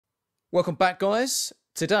Welcome back, guys.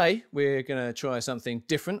 Today we're going to try something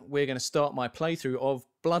different. We're going to start my playthrough of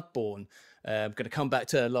Bloodborne. I'm going to come back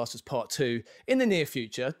to Last of Us Part 2 in the near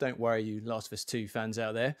future. Don't worry, you Last of Us 2 fans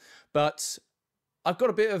out there. But I've got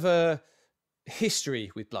a bit of a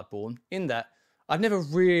history with Bloodborne in that I've never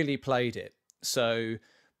really played it. So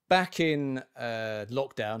back in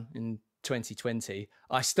lockdown in 2020,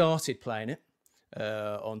 I started playing it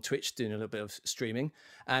on Twitch, doing a little bit of streaming.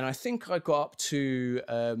 And I think I got up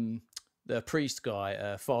to the priest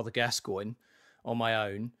guy, Father Gascoigne, on my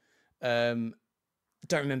own. Don't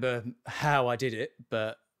remember how I did it,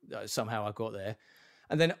 but somehow I got there.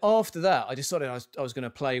 And then after that, I decided I was going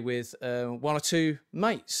to play with one or two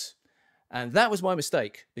mates. And that was my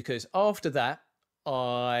mistake, because after that,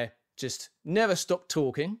 I just never stopped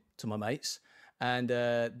talking to my mates. And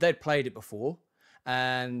they'd played it before.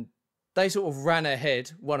 And they sort of ran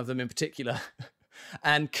ahead, one of them in particular,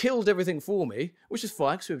 and killed everything for me, which is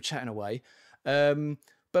fine because we were chatting away.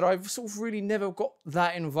 But I've sort of really never got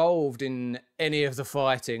that involved in any of the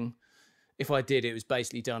fighting. If I did, it was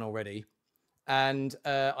basically done already. And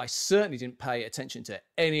I certainly didn't pay attention to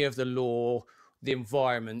any of the lore, the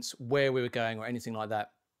environments, where we were going or anything like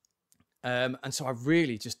that. And so I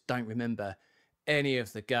really just don't remember any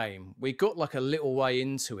of the game. We got like a little way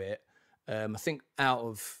into it, I think out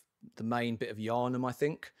of the main bit of Yharnam, I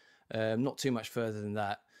think. Not too much further than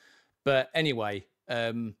that. But anyway,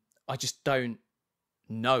 I just don't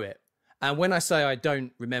know it. And when I say I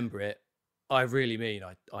don't remember it, I really mean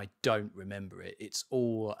I don't remember it. It's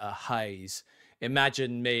all a haze.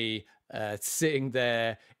 Imagine me sitting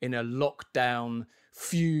there in a lockdown,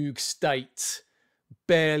 fugue state,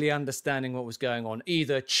 barely understanding what was going on,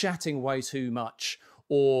 either chatting way too much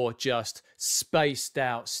or just spaced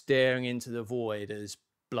out, staring into the void as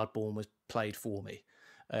Bloodborne was played for me.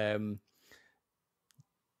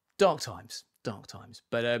 Dark times.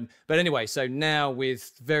 But anyway, so now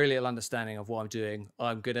with very little understanding of what I'm doing,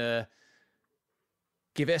 I'm gonna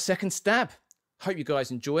give it a second stab. Hope you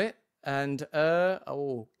guys enjoy it, and I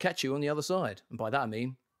will catch you on the other side. And by that I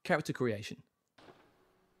mean character creation.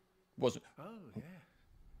 Wasn't. Oh yeah.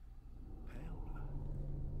 Pale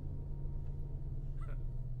blood.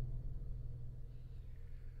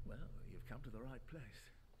 Well, you've come to the right place.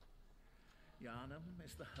 Yharnam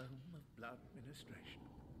is the home of blood ministration.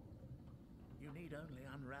 You need only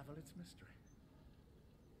unravel its mystery.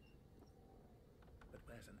 But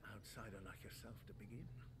where's an outsider like yourself to begin?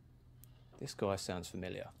 This guy sounds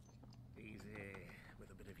familiar. Easy,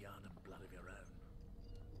 with a bit of Yharnam blood of your own.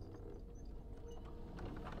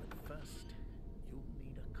 But first, you'll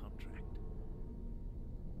need a contract.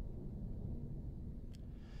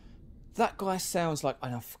 That guy sounds like,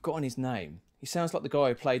 and I've forgotten his name. He sounds like the guy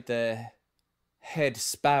who played the head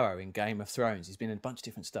sparrow in Game of Thrones. He's been in a bunch of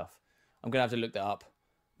different stuff. I'm going to have to look that up.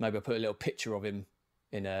 Maybe I'll put a little picture of him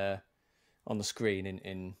in on the screen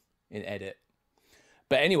in edit.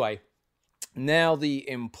 But anyway, now the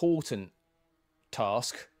important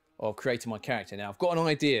task of creating my character. Now I've got an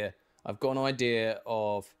idea. I've got an idea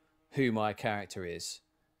of who my character is.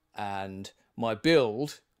 And my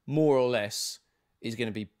build, more or less, is going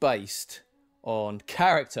to be based on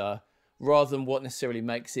character rather than what necessarily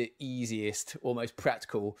makes it easiest or most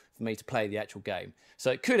practical for me to play the actual game.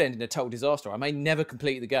 So it could end in a total disaster. I may never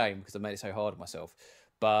complete the game because I made it so hard on myself,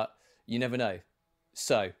 but you never know.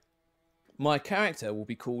 So my character will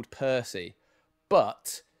be called Percy,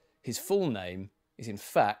 but his full name is in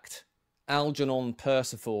fact Algernon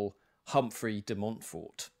Percival Humphrey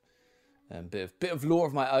DeMontforte. Bit of lore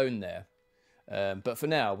of my own there. But for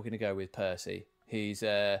now, we're going to go with Percy. He's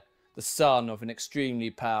the son of an extremely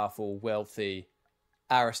powerful, wealthy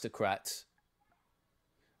aristocrat.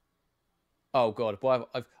 Oh God, boy,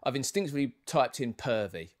 I've instinctively typed in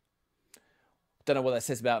pervy. Don't know what that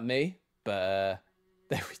says about me, but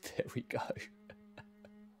there we go.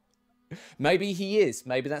 Maybe he is.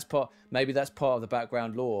 Maybe that's part of the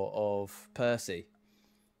background lore of Percy.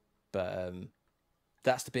 But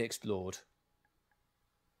that's to be explored.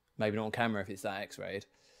 Maybe not on camera if it's that X-rated.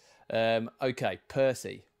 Okay,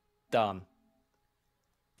 Percy. Done.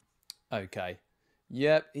 Okay.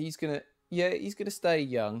 Yep, he's gonna stay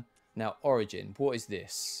young. Now, origin. What is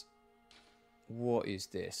this? What is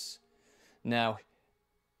this? Now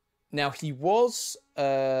he was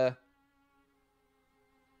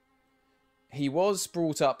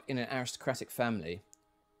brought up in an aristocratic family,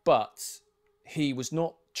 but he was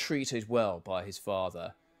not treated well by his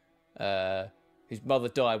father. His mother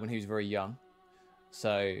died when he was very young.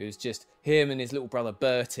 So it was just him and his little brother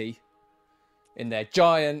Bertie in their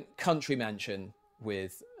giant country mansion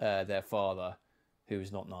with their father, who was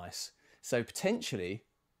not nice. So potentially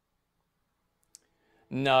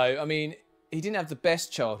No, I mean, he didn't have the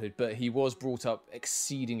best childhood, but he was brought up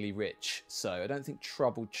exceedingly rich. So I don't think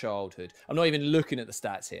troubled childhood. I'm not even looking at the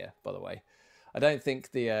stats here, by the way. I don't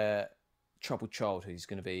think the troubled childhood is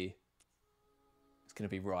going to be. It's going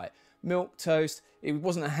to be right. Milk toast. It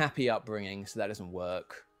wasn't a happy upbringing, so that doesn't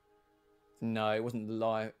work. No, it wasn't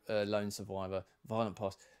lone survivor. Violent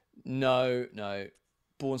past. No, no.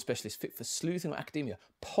 Born specialist, fit for sleuthing or academia.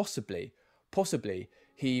 Possibly.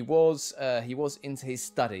 He was into his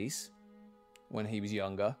studies when he was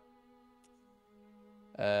younger.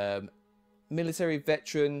 Military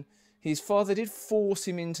veteran. His father did force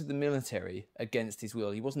him into the military against his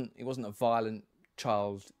will. He wasn't a violent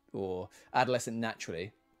child or adolescent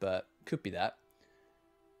naturally, but could be that.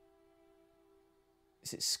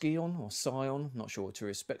 Is it Scion or Scion? Not sure. To a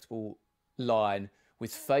respectable line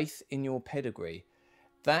with faith in your pedigree.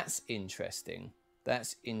 That's interesting.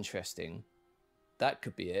 That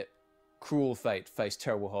could be it. Cruel fate. Face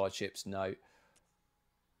terrible hardships. No.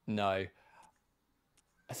 I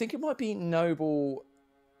think it might be noble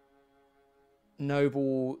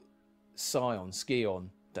Scion. Scion.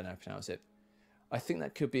 Don't know how to pronounce it. I think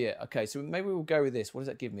that could be it. Okay, so maybe we'll go with this. What does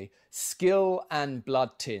that give me? Skill and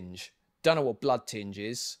blood tinge. Don't know what blood tinge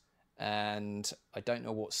is, and I don't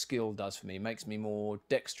know what skill does for me. It makes me more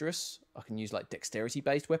dexterous. I can use like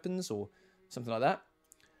dexterity-based weapons or something like that.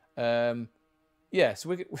 Yeah, so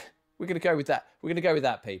we're going to go with that. We're going to go with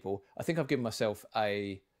that, people. I think I've given myself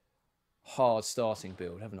a hard starting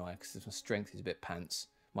build, haven't I? Because my strength is a bit pants.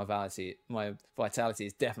 My vitality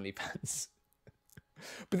is definitely pants.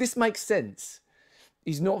 But this makes sense.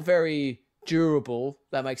 He's not very durable.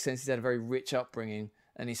 That makes sense. He's had a very rich upbringing.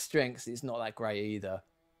 And his strength is not that great either.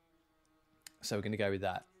 So we're going to go with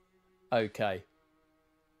that. Okay.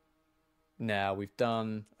 Now we've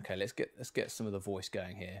done... Okay, let's get some of the voice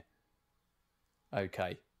going here.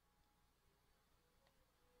 Okay.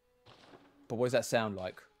 But what does that sound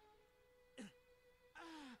like?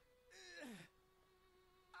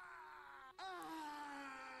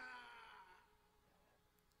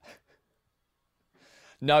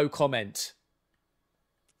 No comment.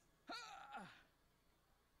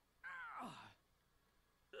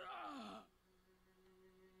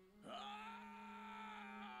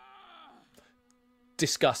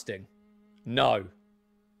 Disgusting. No.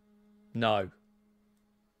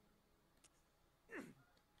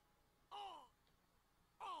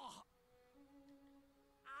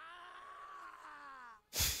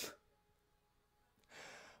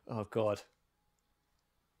 Oh, God.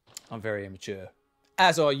 I'm very immature.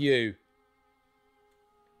 As are you.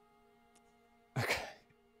 Okay.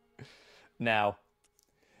 Now,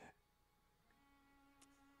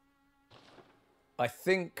 I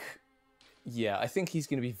think he's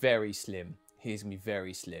going to be very slim. He's going to be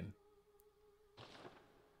very slim.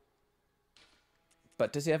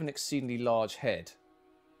 But does he have an exceedingly large head?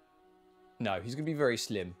 No, he's going to be very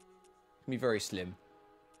slim. He's going to be very slim.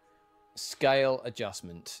 Scale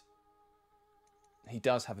adjustment. He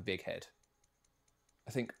does have a big head.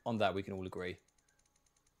 I think on that we can all agree.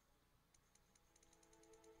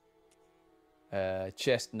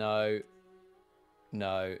 Chest, no.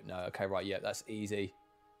 No. Okay, right, yeah, that's easy.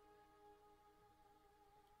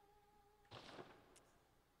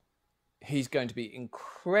 He's going to be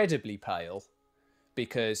incredibly pale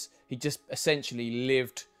because he just essentially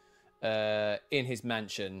lived in his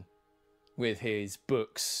mansion with his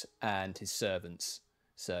books and his servants.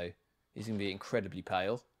 So he's going to be incredibly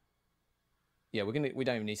pale. Yeah, we don't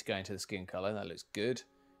even need to go into the skin colour. That looks good.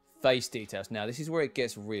 Face details. Now, this is where it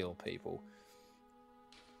gets real, people.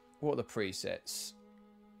 What are the presets?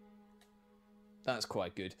 That's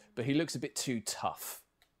quite good. But he looks a bit too tough.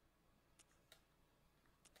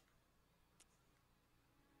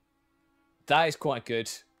 That is quite good.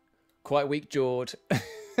 Quite weak-jawed.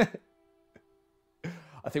 I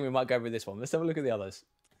think we might go with this one. Let's have a look at the others.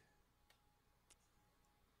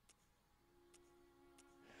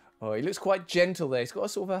 Oh, he looks quite gentle there. He's got a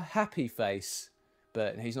sort of a happy face,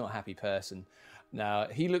 but he's not a happy person. Now,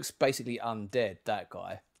 he looks basically undead, that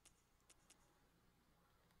guy.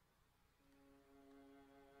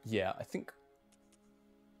 Yeah, I think...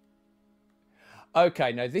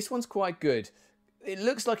 Okay, no, this one's quite good. It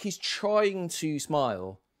looks like he's trying to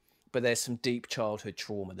smile, but there's some deep childhood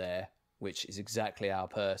trauma there, which is exactly our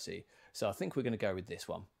Percy. So I think we're going to go with this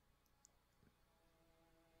one.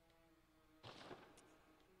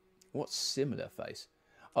 What similar face?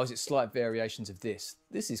 Oh, is it slight variations of this?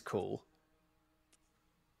 This is cool.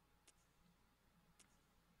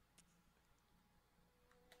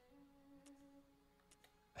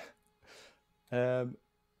 I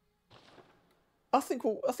think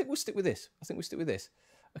we'll stick with this.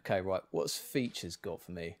 Okay, right. What's features got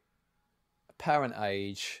for me? Apparent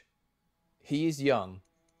age. He is young.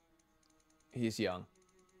 He is young.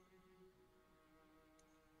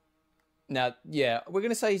 Now, yeah, we're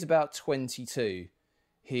going to say he's about 22.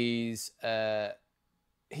 He's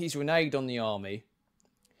reneged on the army.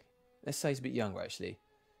 Let's say he's a bit younger, actually.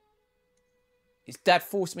 His dad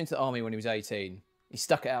forced him into the army when he was 18. He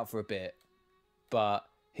stuck it out for a bit, but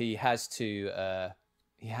he has to.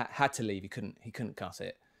 He had to leave. He couldn't cut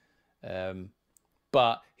it.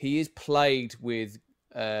 But he is plagued with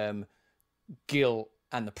guilt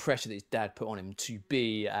and the pressure that his dad put on him to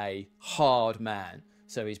be a hard man.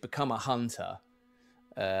 So he's become a hunter,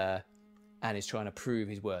 and is trying to prove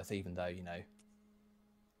his worth, even though, you know,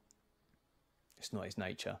 it's not his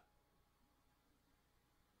nature.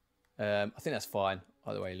 I think that's fine,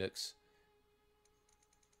 either way he looks.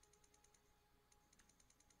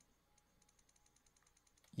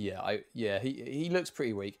 Yeah, he looks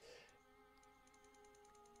pretty weak.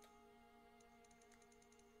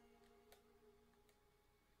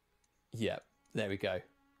 Yeah, there we go.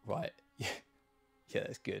 Right. Yeah, yeah,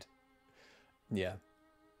 that's good. Yeah.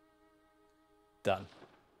 Done.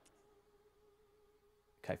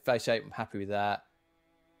 Okay, face shape, I'm happy with that.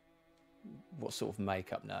 What sort of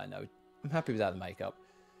makeup? No, I'm happy without the makeup.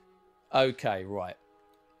 Okay, right.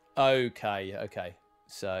 Okay.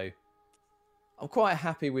 So, I'm quite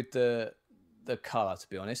happy with the colour, to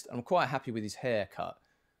be honest. I'm quite happy with his haircut.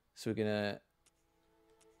 So we're gonna...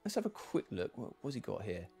 Let's have a quick look. What's he got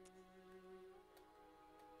here?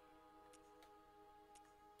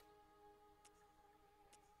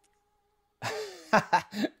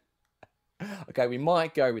 Okay, we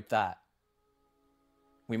might go with that.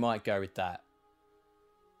 We'll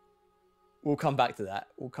come back to that.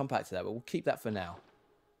 But we'll keep that for now.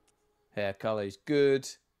 Hair colour is good.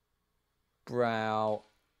 Brow,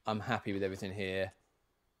 I'm happy with everything here.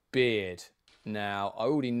 Beard. Now, I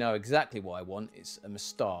already know exactly what I want. It's a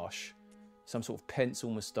moustache. Some sort of pencil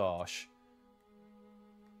moustache.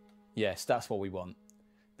 Yes, that's what we want.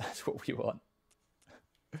 That's what we want.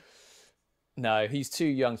 No, he's too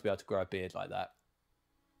young to be able to grow a beard like that.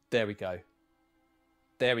 There we go.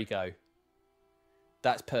 There we go.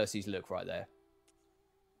 That's Percy's look right there.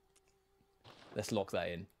 Let's lock that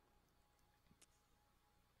in.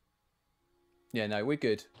 Yeah, no, we're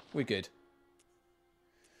good. We're good.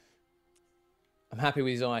 I'm happy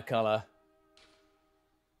with his eye colour.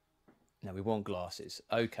 Now we want glasses.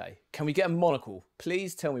 Okay. Can we get a monocle?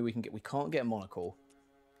 Please tell me we can't get a monocle.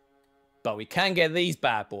 But we can get these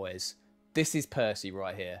bad boys. This is Percy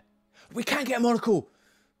right here. We can get a monocle!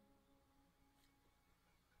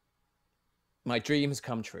 My dream has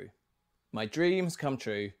come true. My dream has come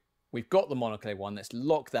true. We've got the monocle one. Let's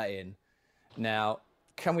lock that in. Now,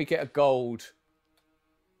 can we get a gold?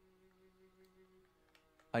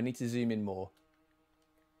 I need to zoom in more.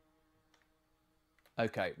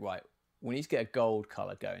 Okay, right. We need to get a gold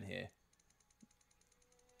colour going here.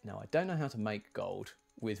 Now, I don't know how to make gold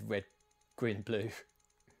with red, green, and blue.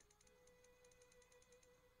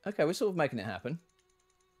 Okay, we're sort of making it happen.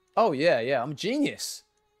 Oh, yeah, I'm a genius.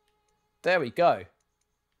 There we go.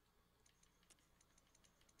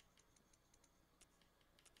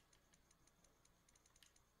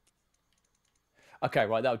 Okay,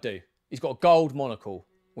 right, that'll do. He's got a gold monocle.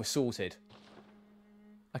 We're sorted.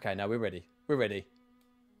 Okay, now we're ready. We're ready.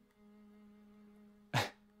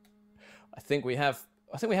 I think we have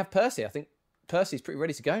Percy. I think Percy's pretty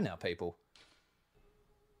ready to go now, people.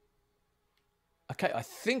 Okay, I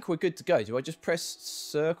think we're good to go. Do I just press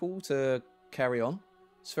circle to carry on?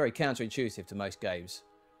 It's very counterintuitive to most games.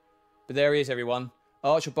 But there he is, everyone.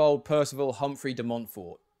 Archibald Percival Humphrey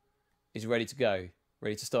DeMontforte is ready to go.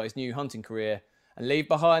 Ready to start his new hunting career and leave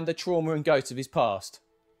behind the trauma and ghosts of his past.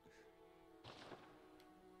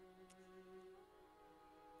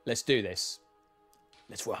 Let's do this.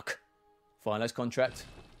 Let's rock. Finalist contract.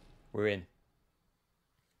 We're in.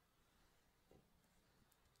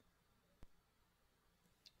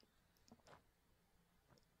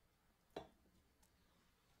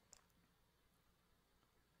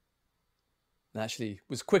 That actually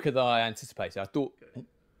was quicker than I anticipated. I thought... Good.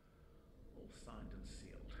 All signed and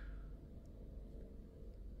sealed.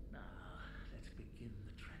 Now, let's begin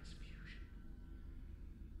the transfusion.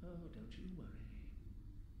 Oh, don't you worry.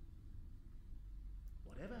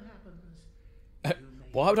 Whatever happens...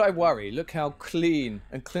 Why would I worry? Look how clean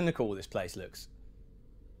and clinical this place looks.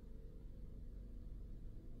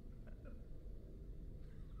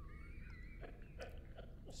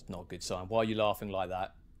 It's not a good sign. Why are you laughing like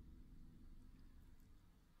that?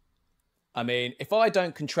 I mean, if I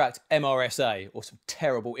don't contract MRSA or some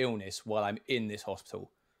terrible illness while I'm in this hospital,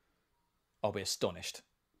 I'll be astonished.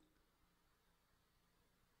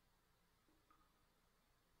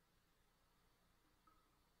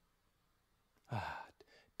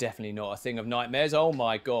 definitely not a thing of nightmares. Oh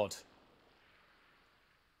my god.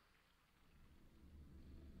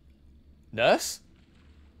 Nurse?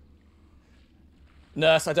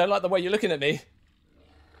 Nurse, I don't like the way you're looking at me.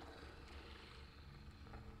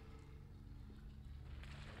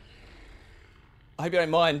 I hope you don't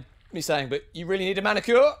mind me saying, but you really need a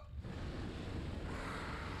manicure?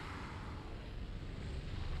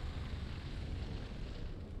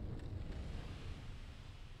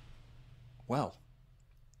 Well.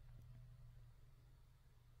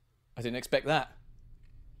 I didn't expect that.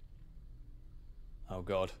 Oh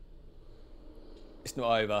god. It's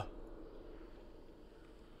not over.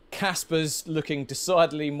 Casper's looking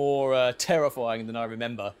decidedly more terrifying than I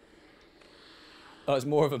remember. Oh, there's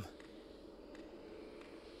more of them.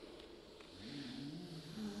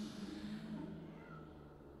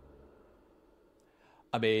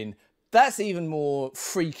 I mean, that's even more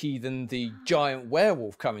freaky than the giant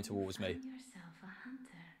werewolf coming towards me. Yourself a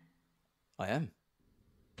hunter. I am.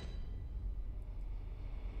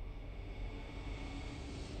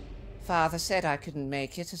 Father said I couldn't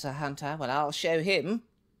make it as a hunter. Well, I'll show him.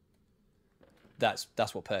 That's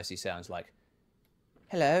what Percy sounds like.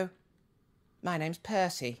 Hello. My name's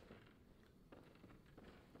Percy.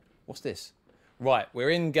 What's this? Right, we're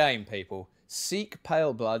in game, people. Seek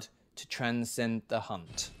pale blood to transcend the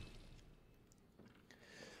hunt.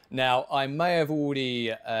 Now, I may have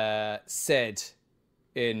already said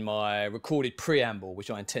in my recorded preamble, which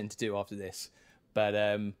I intend to do after this, but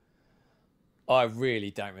I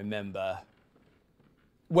really don't remember.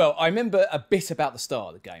 Well, I remember a bit about the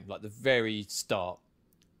start of the game, like the very start.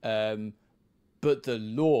 But the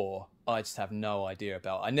lore, I just have no idea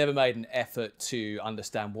about. I never made an effort to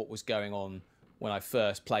understand what was going on when I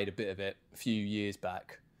first played a bit of it a few years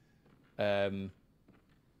back. And,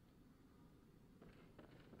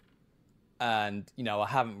 you know, I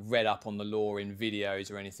haven't read up on the lore in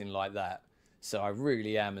videos or anything like that. So I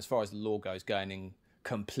really am, as far as the lore goes, going in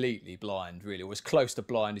completely blind, really, or as close to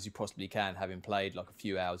blind as you possibly can, having played like a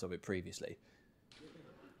few hours of it previously.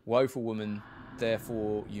 Woeful woman,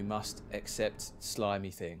 therefore you must accept slimy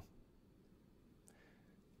thing.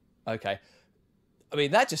 Okay. I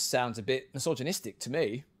mean, that just sounds a bit misogynistic to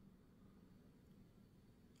me.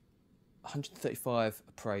 135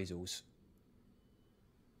 appraisals.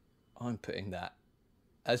 I'm putting that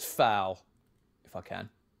as foul, if I can.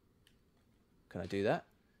 Can I do that?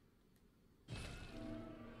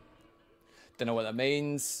 Don't know what that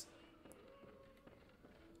means.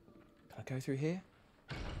 Can I go through here?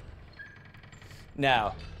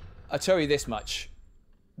 Now, I'll tell you this much.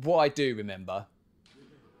 What I do remember.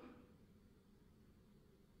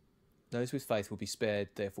 Those with faith will be spared,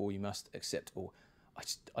 therefore you must accept all.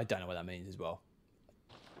 I don't know what that means as well.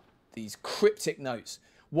 These cryptic notes.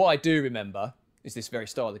 What I do remember is this very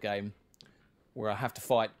start of the game where I have to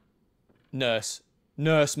fight Nurse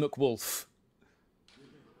McWolf.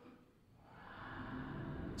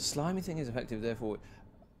 Slimy thing is effective, therefore...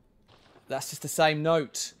 That's just the same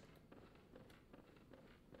note.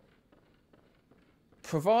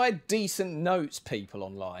 Provide decent notes, people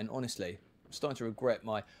online, honestly. I'm starting to regret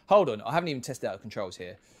my... Hold on, I haven't even tested out the controls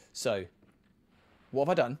here. So, what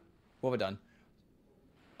have I done? What have I done?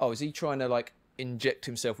 Oh, is he trying to, like, inject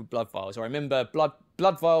himself with blood vials? I remember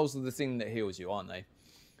blood vials are the thing that heals you, aren't they?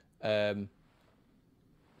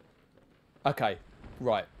 Okay,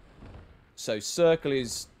 right. So, circle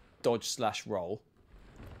is dodge / roll.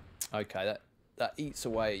 Okay, that eats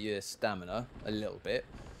away at your stamina a little bit.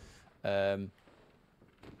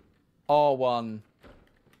 R1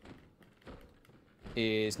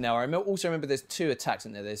 is... Now, I also remember there's two attacks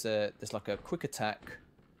in there. There's like a quick attack,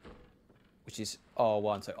 which is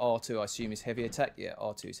R1. So R2, I assume, is heavy attack. Yeah,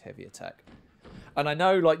 R2 is heavy attack. And I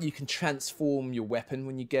know, like, you can transform your weapon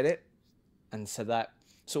when you get it. And so that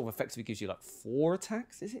sort of effectively gives you, like, 4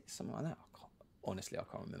 attacks, is it? Something like that. Honestly, I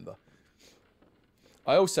can't remember.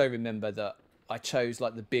 I also remember that I chose,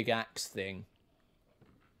 like, the big axe thing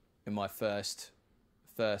in my first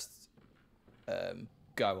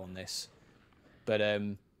go on this. But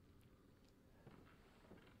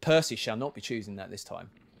Percy shall not be choosing that this time.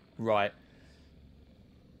 Right.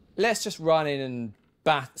 Let's just run in and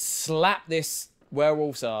slap this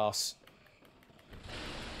werewolf's ass.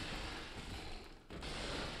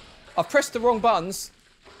 I've pressed the wrong buttons.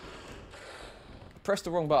 Pressed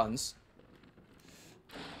the wrong buttons.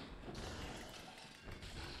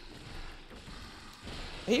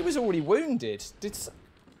 He was already wounded.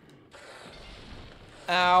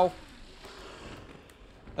 Ow.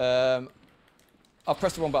 I've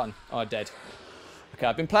pressed the wrong button. Oh, I'm dead. Okay,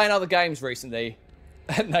 I've been playing other games recently,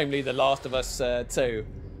 namely The Last of Us 2.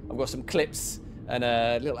 I've got some clips and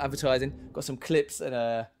a little advertising. Got some clips and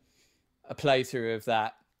a playthrough of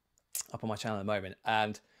that up on my channel at the moment,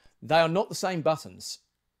 and they are not the same buttons.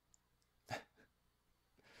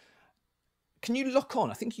 Can you lock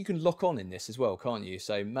on? I think you can lock on in this as well, can't you?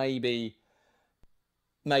 So maybe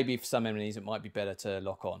for some enemies it might be better to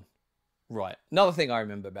lock on. Right, another thing I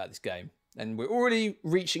remember about this game, and we're already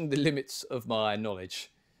reaching the limits of my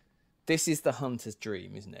knowledge. This is the hunter's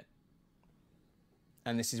dream, isn't it?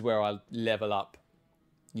 And this is where I level up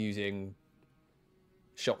using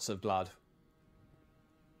shots of blood.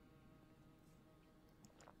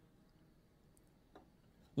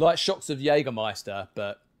 Like shots of Jägermeister,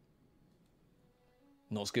 but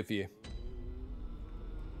not as good for you.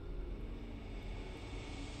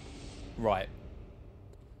 Right.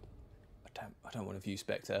 I don't want to view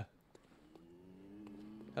Spectre.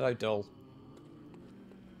 Hello, doll.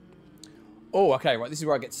 Oh, okay, right. This is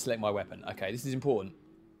where I get to select my weapon. Okay, this is important.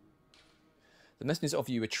 The messengers offer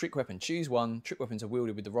you a trick weapon. Choose one. Trick weapons are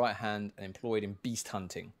wielded with the right hand and employed in beast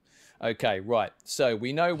hunting. Okay, right. So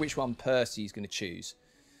we know which one Percy's going to choose.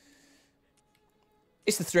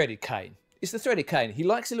 It's the threaded cane. It's the threaded cane. He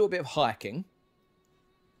likes a little bit of hiking.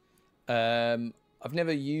 I've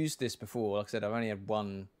never used this before. Like I said, I've only had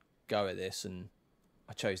one go at this, and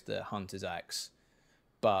I chose the hunter's axe.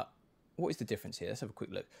 But what is the difference here? Let's have a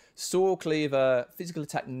quick look. Sword cleaver, physical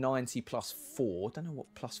attack 90 plus 4. Don't know what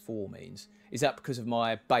plus 4 means. Is that because of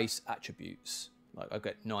my base attributes? Like I've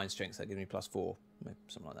got 9 strength, that gives me plus 4. Maybe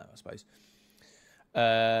something like that, I suppose.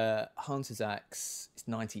 Hunter's axe is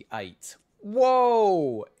 98.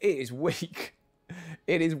 Whoa! It is weak.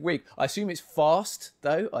 It is weak. I assume it's fast,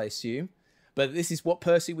 though, I assume. But this is what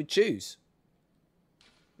Percy would choose.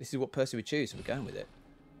 This is what Percy would choose, so we're going with it.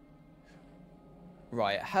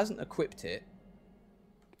 Right, it hasn't equipped it.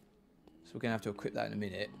 So we're going to have to equip that in a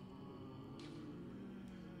minute.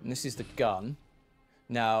 And this is the gun.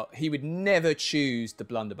 Now, he would never choose the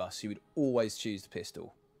blunderbuss. He would always choose the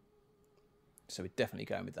pistol. So we're definitely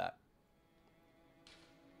going with that.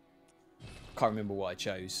 Can't remember what I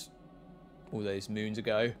chose all those moons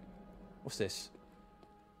ago. What's this?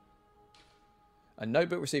 A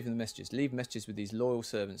notebook received from the messages. Leave messages with these loyal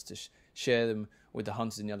servants to share them with the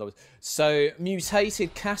hunters and the others. So,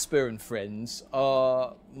 mutated Casper and friends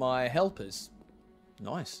are my helpers.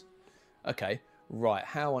 Nice. Okay. Right.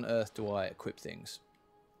 How on earth do I equip things?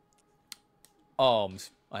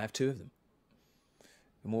 Arms. I have 2 of them.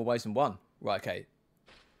 In more ways than one. Right, okay.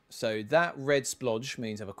 So, that red splodge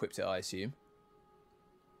means I've equipped it, I assume.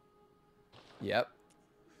 Yep.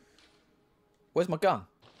 Where's my gun?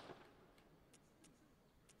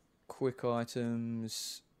 Quick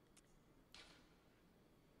items.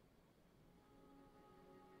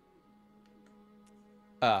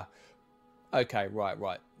 Ah. Okay, right.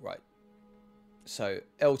 So,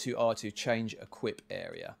 L2, R2, change equip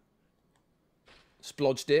area.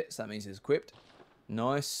 Splodged it, so that means it's equipped.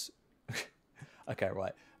 Nice. Okay,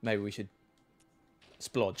 right. Maybe we should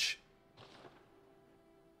splodge.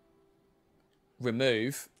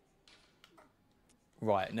 Remove.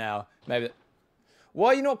 Right, now, maybe... Why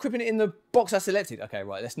are you not equipping it in the box I selected? Okay,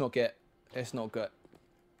 right, let's not get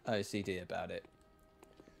OCD about it.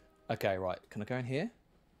 Okay, right, can I go in here?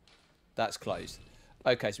 That's closed.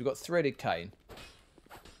 Okay, so we've got threaded cane.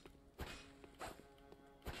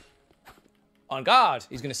 On guard!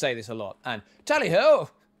 He's going to say this a lot. And, tally-ho!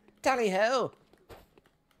 Tally-ho!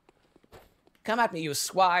 Come at me, you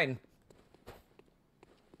swine!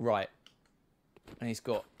 Right. And he's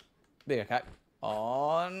got bigger cap.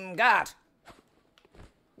 On guard!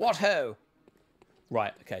 What ho?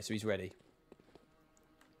 Right, okay, so he's ready.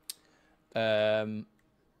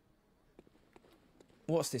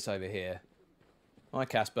 What's this over here? Hi,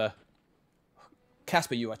 Casper.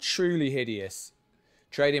 Casper, you are truly hideous.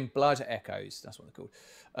 Trade in blood echoes. That's what they're called.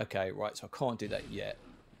 Okay, right, so I can't do that yet.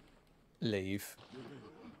 Leave.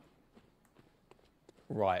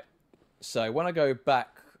 Right. So when I go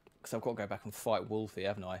back, because I've got to go back and fight Wolfie,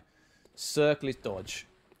 haven't I? Circle is dodge.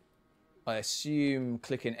 I assume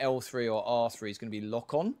clicking L3 or R3 is going to be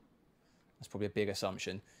lock on. That's probably a big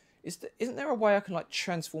assumption. Isn't there a way I can like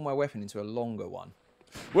transform my weapon into a longer one?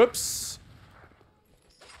 Whoops.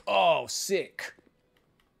 Oh, sick.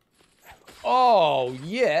 Oh,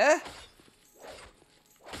 yeah.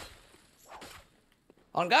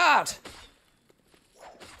 On guard.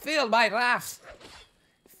 Feel my wrath.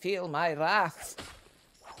 Feel my wrath.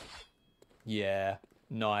 Yeah,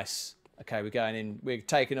 nice. Okay, we're going in. We're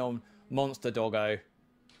taking on Monster Doggo.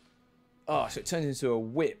 Oh, so it turns into a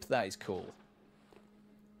whip. That is cool.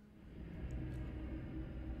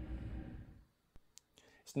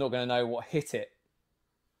 It's not going to know what hit it.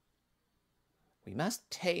 We must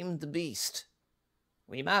tame the beast.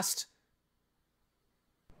 We must.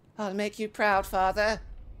 I'll make you proud, Father.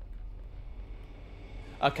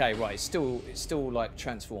 Okay, right. It's still like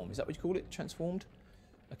transformed. Is that what you call it? Transformed?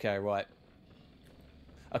 Okay, right.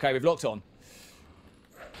 Okay, we've locked on.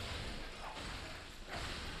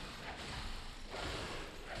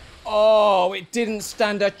 Oh, it didn't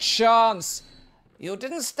stand a chance. You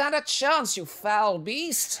didn't stand a chance, you foul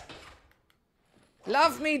beast.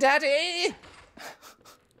 Love me, Daddy.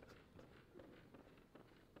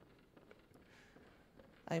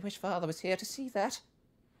 I wish Father was here to see that.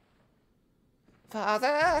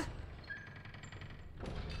 Father?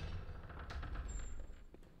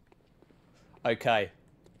 Okay.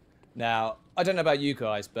 Now, I don't know about you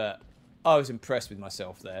guys, but I was impressed with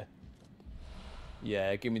myself there.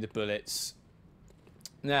 Yeah, give me the bullets.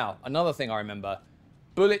 Now, another thing I remember.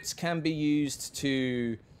 Bullets can be used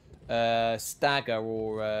to stagger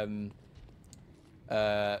or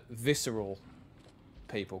visceral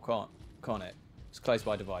people, can't it? It's closed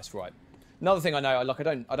by device, right. Another thing I know, like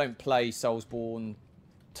I don't play Soulsborne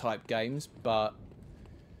type games, but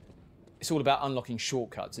it's all about unlocking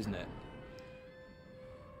shortcuts, isn't it?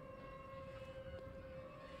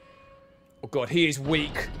 Oh god, he is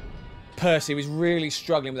weak. Percy was really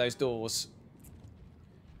struggling with those doors.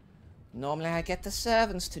 Normally I get the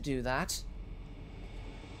servants to do that.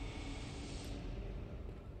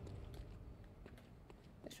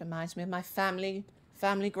 This reminds me of my family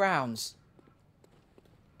grounds.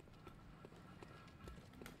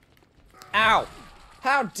 Ow!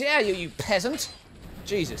 How dare you, you peasant!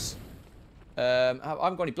 Jesus. I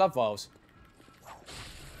haven't got any blood vials.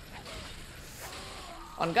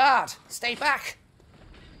 On guard! Stay back!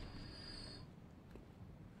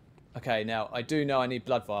 Okay, now, I do know I need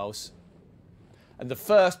blood vials. And the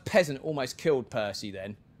first peasant almost killed Percy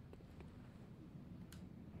then.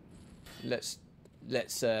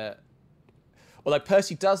 Although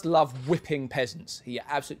Percy does love whipping peasants. He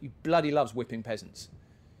absolutely bloody loves whipping peasants.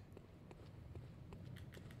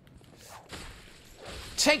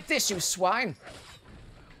 Take this, you swine!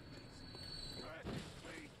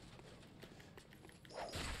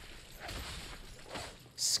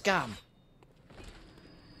 Scum!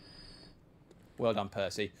 Well done,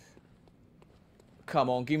 Percy.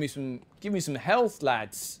 Come on, give me some health,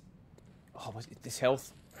 lads. Oh, was it this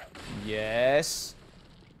health? Yes.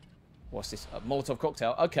 What's this? A Molotov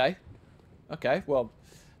cocktail. Okay. Okay, well,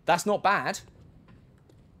 that's not bad.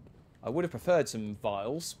 I would have preferred some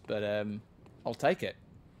vials, but I'll take it.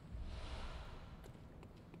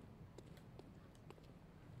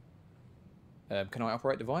 Can I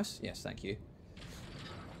operate device? Yes, thank you.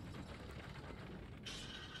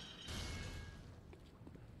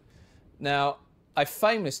 Now, I say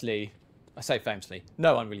famously,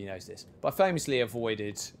 no one really knows this, but I famously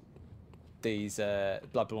avoided these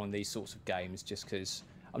Bloodborne, these sorts of games, just because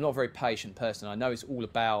I'm not a very patient person. I know it's all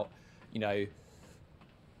about, you know,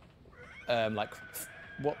 like,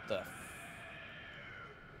 what the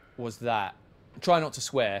was that? Try not to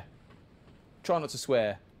swear. Try not to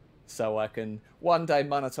swear, so I can one day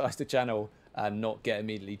monetize the channel and not get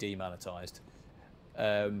immediately demonetized.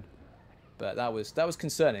 But that was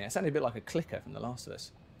concerning. It sounded a bit like a clicker from The Last of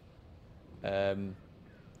Us.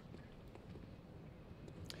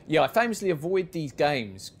 Yeah, I famously avoid these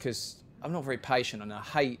games because I'm not very patient and I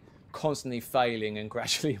hate constantly failing and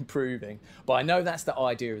gradually improving. But I know that's the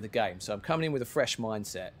idea of the game, so I'm coming in with a fresh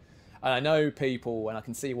mindset. And I know people, and I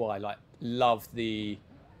can see why, like, love the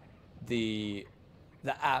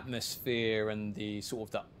atmosphere and the sort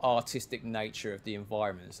of the artistic nature of the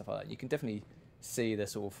environment and stuff like that. You can definitely see the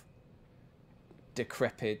sort of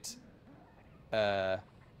decrepit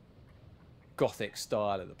gothic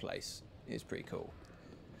style of the place. It's pretty cool.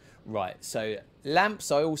 Right, so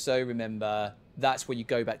lamps, I also remember that's where you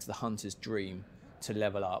go back to the hunter's dream to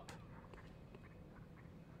level up.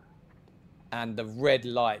 And the red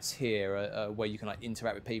lights here are where you can like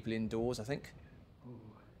interact with people indoors, I think. Oh,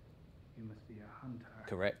 you must be a hunter.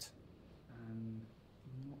 Correct. And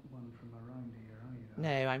not one from around here, are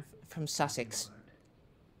you? No, I'm from Sussex.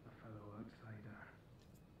 A fellow outsider.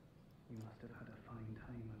 You must have had a fine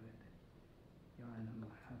time of it. Your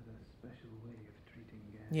animal has a special way of treating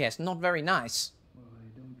guests. Yes, not very nice. Well, I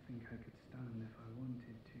don't think I could stand if I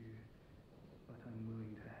wanted to, but I'm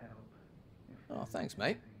willing to help. Oh, thanks,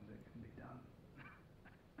 mate. That can be done.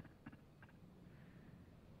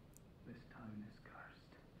 This town is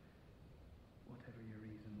cursed. Whatever your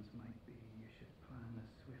reasons might be, you should plan a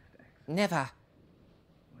swift exit. Never.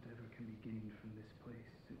 Whatever can be gained from this place,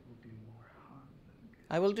 it will do more harm than good.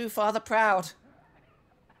 I will do Father proud.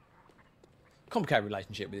 Complicated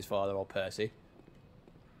relationship with his father, old Percy.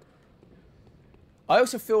 I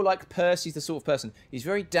also feel like Percy's the sort of person, he's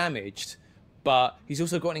very damaged, but he's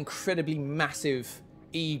also got an incredibly massive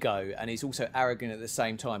ego, and he's also arrogant at the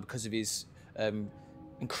same time because of his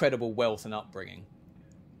incredible wealth and upbringing.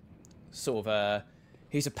 Sort of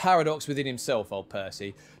he's a paradox within himself, old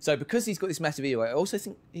Percy. So because he's got this massive ego, I also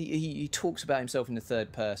think he talks about himself in the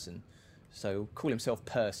third person. So call himself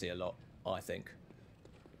Percy a lot, I think.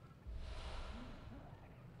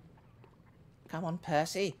 Come on,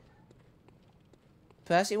 Percy.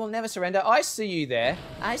 Percy will never surrender. I see you there.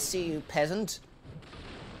 I see you, peasant.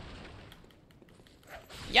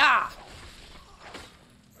 Yeah!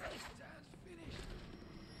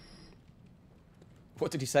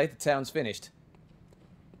 What did he say? The town's finished.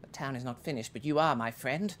 The town is not finished, but you are, my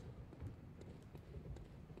friend.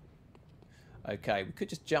 Okay, we could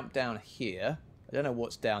just jump down here. I don't know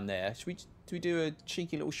what's down there. Do we do a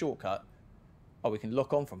cheeky little shortcut? Oh, we can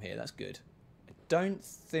lock on from here. That's good. I don't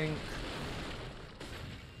think...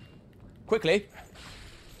 Quickly.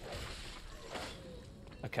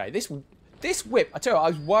 Okay, this whip... I tell you what, I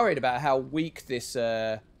was worried about how weak this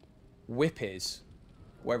whip is.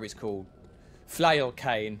 Whatever it's called. Flail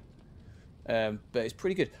cane. But it's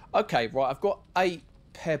pretty good. Okay, right, I've got 8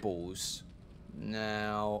 pebbles.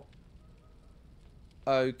 Now...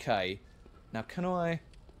 Okay. Now, can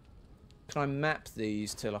I map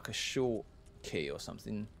these to like a short key or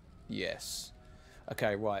something? Yes.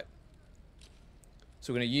 Okay, right.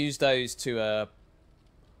 So we're going to use those to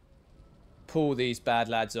pull these bad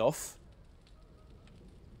lads off.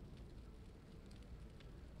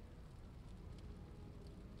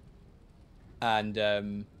 And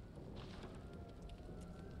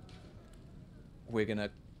we're going to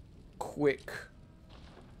quick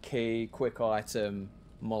item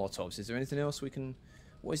Molotovs. Is there anything else we can...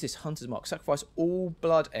 What is this? Hunter's Mark. Sacrifice all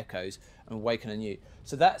blood echoes and awaken anew.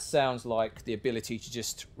 So that sounds like the ability to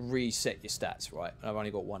just reset your stats, right? And I've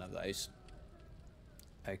only got 1 of those.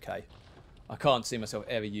 Okay. I can't see myself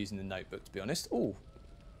ever using the notebook, to be honest. Oh,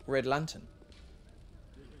 red lantern.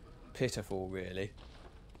 Pitiful, really.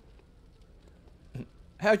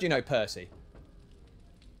 How do you know Percy?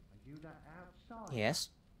 Are you that outside? Yes.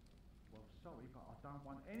 Well, sorry, but I don't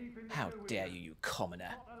want anything to How do with dare you, you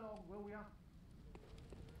commoner. Not along, will ya?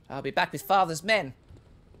 I'll be back with father's men.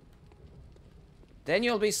 Then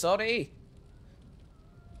you'll be sorry.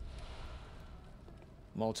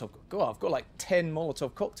 Molotov. God, I've got like 10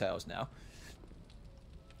 Molotov cocktails now.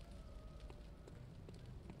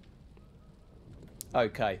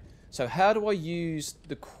 Okay, so how do I use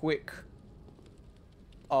the quick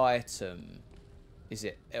item? Is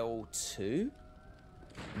it L2?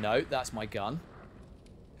 No, that's my gun.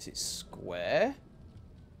 Is it square?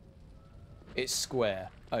 It's square.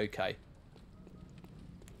 Okay.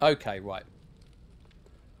 Okay, right.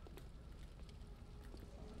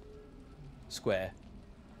 Square.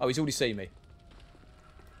 Oh, he's already seen me.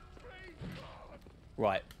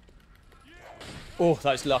 Right. Oh,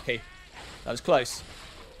 that was lucky. That was close.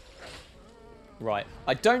 Right.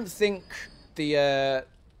 I don't think the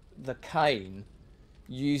cane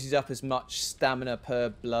uses up as much stamina per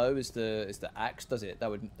blow as the axe, does it? That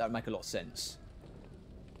would make a lot of sense.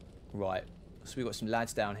 Right. So we've got some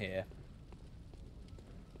lads down here.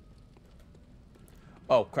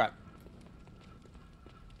 Oh, crap.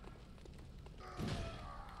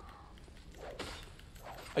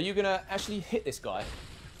 Are you gonna actually hit this guy?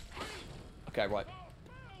 Okay, right.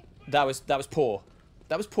 That was poor.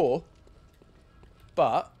 That was poor.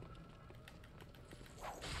 But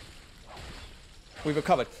we've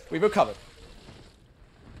recovered. We've recovered.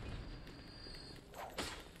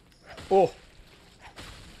 Oh.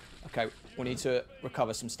 Okay, we need to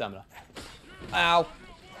recover some stamina. Ow.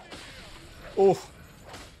 Oh.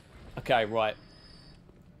 Okay, right.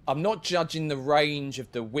 I'm not judging the range of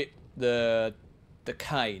the whip, the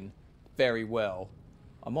cane very well.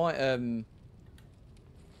 I might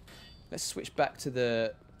let's switch back to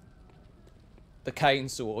the cane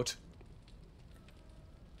sword.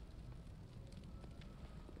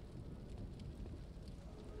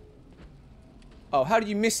 Oh, how did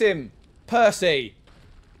you miss him? Percy!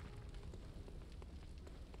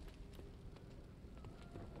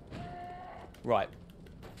 Right.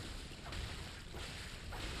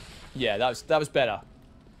 Yeah, that was better.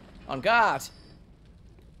 On guard!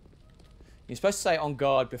 You're supposed to say on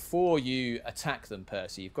guard before you attack them,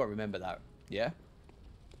 Percy. You've got to remember that. Yeah?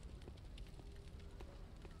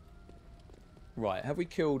 Right, have we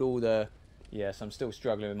killed all the... Yes, I'm still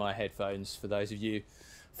struggling with my headphones, for those of you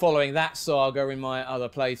following that saga in my other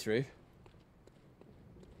playthrough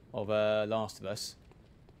of Last of Us.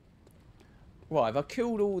 Right, have I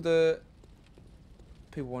killed all the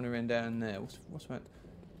people wandering down there? What's that?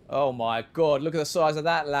 Oh my god, look at the size of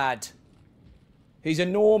that lad. He's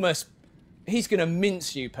enormous. He's going to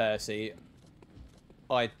mince you, Percy.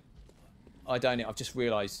 I don't know. I've just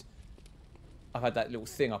realised I've had that little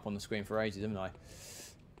thing up on the screen for ages, haven't I?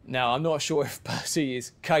 Now, I'm not sure if Percy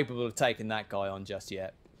is capable of taking that guy on just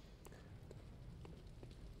yet.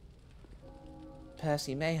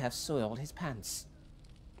 Percy may have soiled his pants.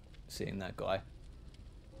 Seeing that guy.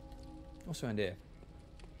 What's around here?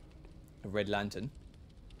 A red lantern.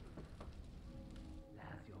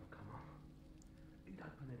 Lads, you've come on. You'd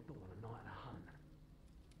open the door on a night of hunt.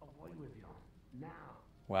 Away with you. Now.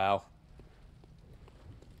 Wow.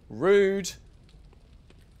 Rude.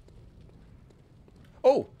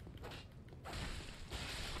 Oh!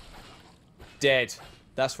 Dead.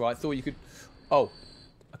 That's right. Thought you could... Oh.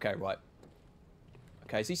 Okay, right.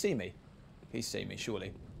 Okay, has he seen me? He's seen me,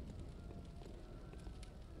 surely.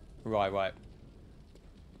 Right, right.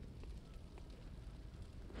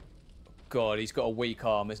 God, he's got a weak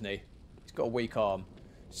arm, isn't he? He's got a weak arm.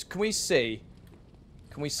 Can we see?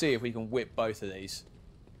 Can we see if we can whip both of these?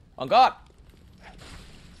 On guard!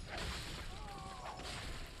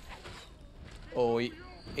 Oh,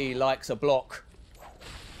 he likes a block.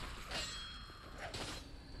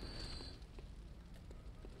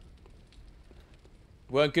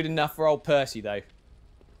 Weren't good enough for old Percy, though.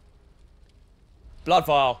 Blood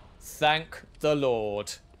vial. Thank the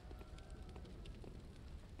Lord.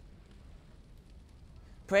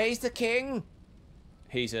 Praise the king.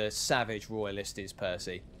 He's a savage royalist, is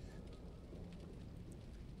Percy.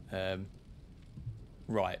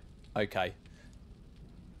 Right. Okay.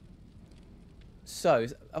 So,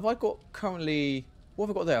 have I got currently... What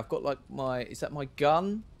have I got there? I've got, like, my... Is that my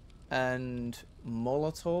gun? And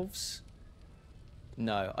Molotovs?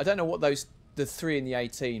 No. I don't know what those... The 3 and the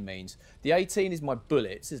 18 means. The 18 is my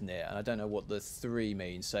bullets, isn't it? And I don't know what the 3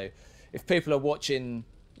 means. So, if people are watching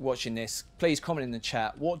this, please comment in the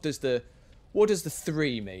chat. What does the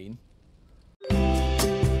 3 mean?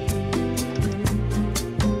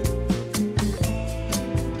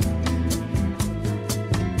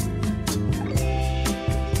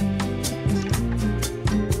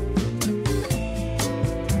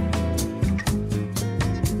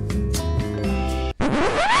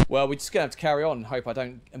 Well, we're just going to have to carry on and hope I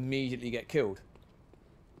don't immediately get killed.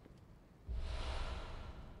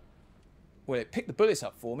 Well, it picked the bullets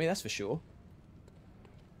up for me, that's for sure.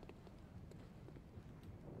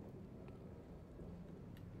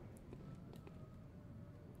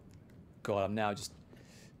 God, I'm now just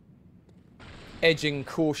edging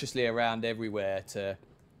cautiously around everywhere to...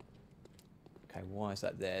 Okay, why is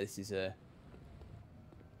that there? This is a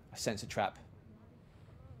sense a trap.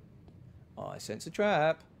 Oh, I sense a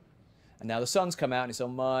trap. And now the sun's come out and it's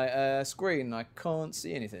on my screen and I can't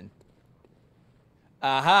see anything.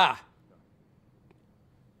 Aha!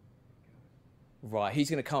 Right,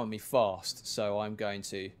 he's going to come at me fast, so I'm going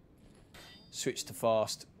to switch to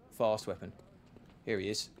fast weapon. Here he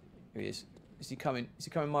is. Here he is. Is he coming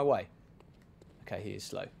my way? Okay, he is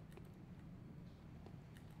slow.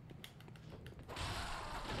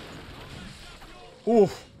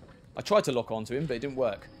 Oof! I tried to lock onto him, but it didn't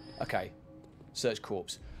work. Okay. Search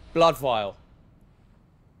corpse. Blood vial.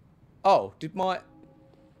 Oh, did my...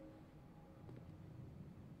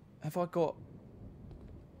 Have I got...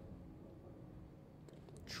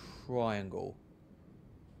 Triangle.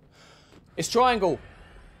 It's triangle!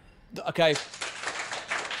 Okay.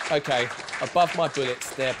 Okay. Above my bullets,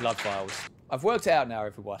 they're blood vials. I've worked it out now,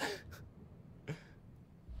 everyone.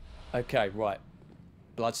 Okay, right.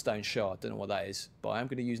 Bloodstone shard. Don't know what that is. But I am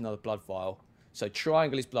going to use another blood vial. So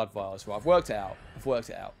triangle is blood vials. Right, I've worked it out. I've worked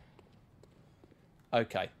it out.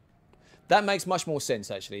 Okay. That makes much more sense,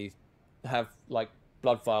 actually. Have, like,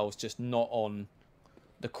 blood vials just not on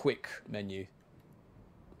the quick menu.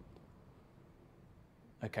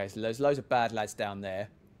 Okay, so there's loads of bad lads down there.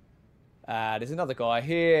 There's another guy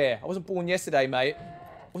here. I wasn't born yesterday, mate.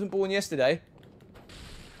 Wasn't born yesterday.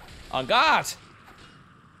 On guard!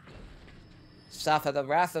 Suffer the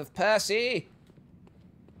wrath of Percy.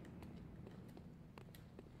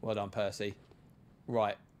 Well done, Percy.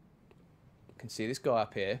 Right. Can see this guy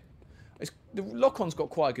up here. The lock-on's got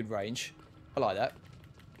quite a good range. I like that.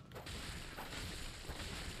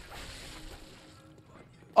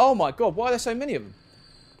 Oh my god, why are there so many of them?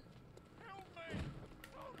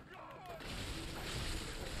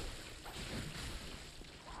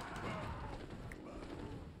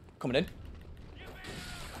 Coming in.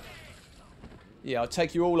 Yeah, I'll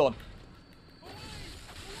take you all on.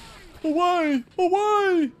 Away!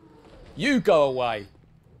 Away! You go away.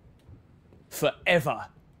 Forever.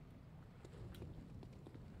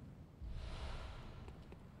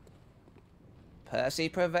 Percy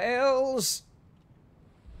prevails.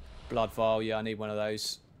 Blood vial, yeah, I need one of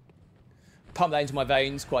those. Pump that into my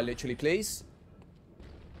veins, quite literally, please.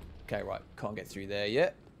 Okay, right, can't get through there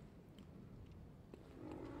yet.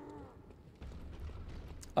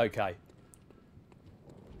 Okay.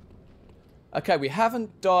 Okay, we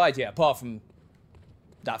haven't died yet, apart from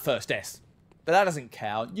that first death. But that doesn't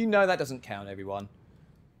count. You know that doesn't count, everyone.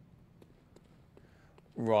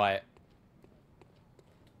 Right.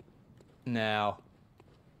 Now.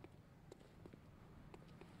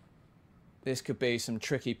 This could be some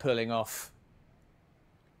tricky pulling off.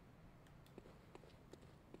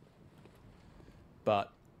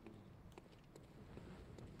 But.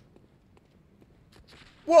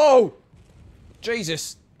 Whoa!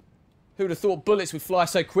 Jesus. Who would have thought bullets would fly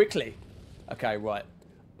so quickly? Okay, right.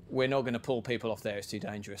 We're not going to pull people off there. It's too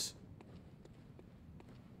dangerous.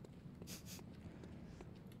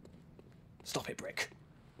 Stop it, Brick.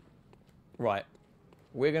 Right.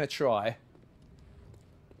 We're going to try.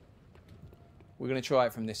 We're going to try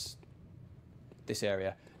it from this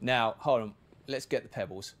area. Now, hold on. Let's get the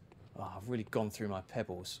pebbles. Oh, I've really gone through my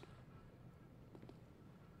pebbles.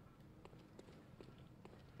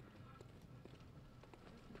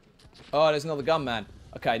 Oh, there's another gunman.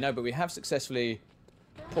 Okay, no, but we have successfully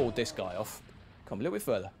pulled this guy off. Come on, a little bit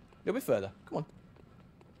further. A little bit further. Come on.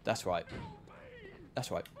 That's right.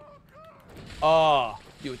 That's right. Ah,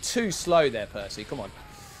 you were too slow there, Percy. Come on.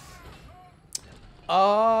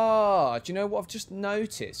 Ah, do you know what I've just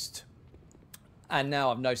noticed? And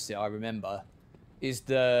now I've noticed it, I remember. Is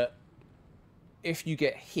that if you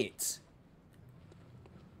get hit,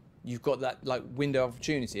 you've got that like window of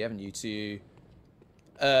opportunity, haven't you, to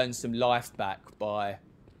earn some life back by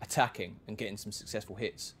attacking and getting some successful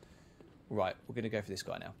hits. Right, we're going to go for this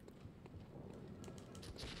guy now.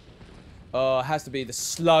 Oh, it has to be the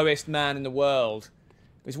slowest man in the world.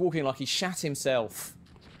 He's walking like he shat himself.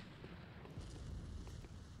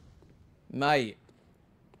 Mate,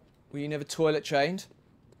 were you never toilet trained?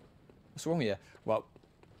 What's wrong with you? Well,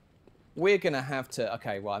 we're going to have to...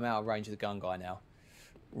 Okay, right, I'm out of range of the gun guy now.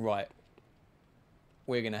 Right.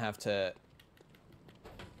 We're going to have to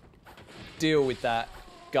deal with that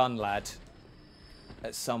gun lad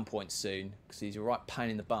at some point soon, because he's a right pain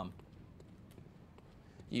in the bum.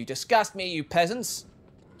 You disgust me, you peasants.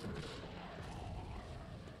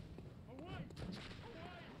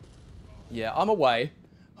 Yeah, I'm away.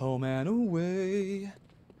 Oh man, away.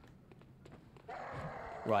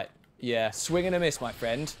 Right, yeah, swing and a miss, my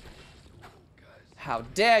friend. How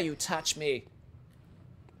dare you touch me?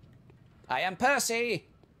 I am Percy.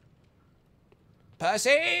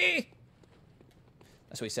 Percy!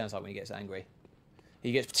 That's what he sounds like when he gets angry.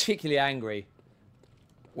 He gets particularly angry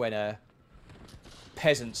when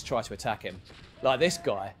peasants try to attack him. Like this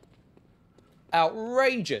guy.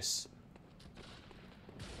 Outrageous.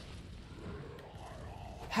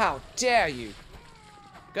 How dare you?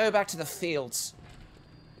 Go back to the fields.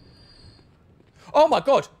 Oh my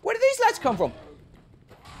god, where did these lads come from?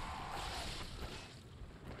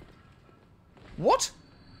 What?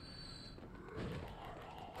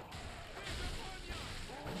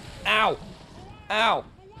 Ow! Ow!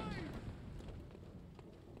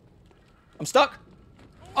 I'm stuck!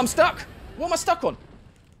 I'm stuck! What am I stuck on?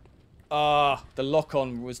 Ah, the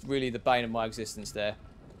lock-on was really the bane of my existence there.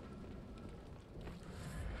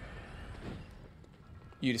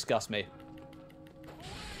 You disgust me.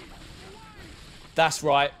 That's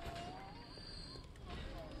right.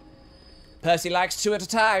 Percy likes 2 at a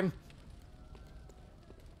time.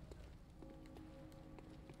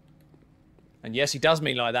 And yes, he does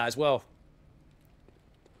mean like that as well.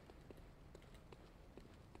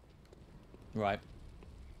 Right.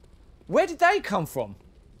 Where did they come from?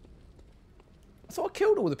 I thought I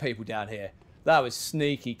killed all the people down here. That was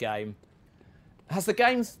sneaky game. Has the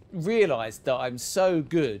game realised that I'm so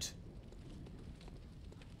good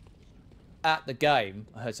at the game?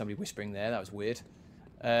 I heard somebody whispering there. That was weird.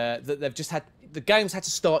 That they've just had... The game's had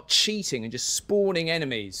to start cheating and just spawning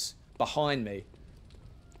enemies behind me.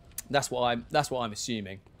 That's what I'm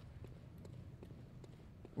assuming.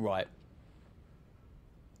 Right.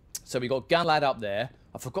 So we got gun lad up there.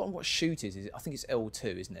 I've forgotten what shoot is. I think it's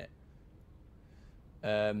L2, isn't it?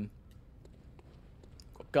 Got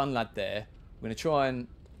gun lad there. We're going to try and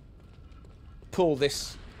pull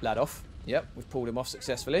this lad off. Yep, we've pulled him off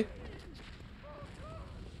successfully.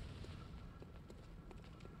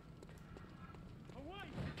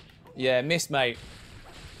 Yeah, missed, mate.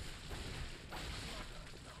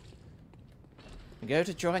 Go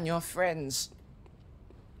to join your friends.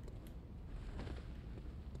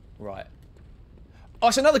 Right. Oh,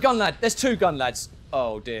 it's another gun lad. There's 2 gun lads.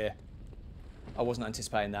 Oh, dear. I wasn't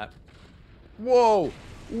anticipating that. Whoa!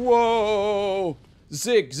 Whoa!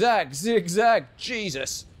 Zigzag, zigzag,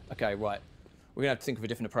 Jesus. Okay, right. We're going to have to think of a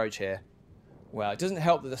different approach here. Well, it doesn't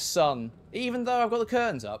help that the sun, even though I've got the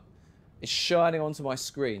curtains up, is shining onto my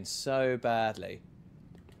screen so badly.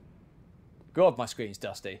 God, my screen's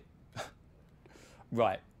dusty.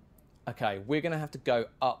 Right. Okay, we're going to have to go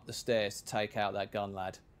up the stairs to take out that gun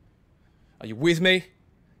lad. Are you with me?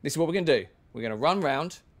 This is what we're going to do. We're going to run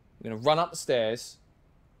round. We're going to run up the stairs.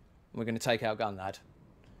 And we're going to take out gun lad.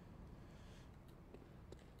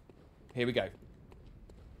 Here we go.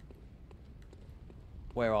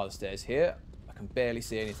 Where are the stairs? Here. I can barely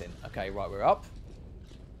see anything. Okay, right, we're up.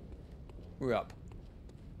 We're up.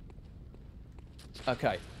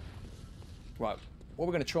 Okay. Right, what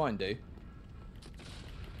we're going to try and do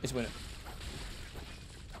is we're going to...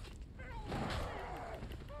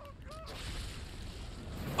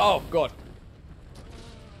 Oh, God.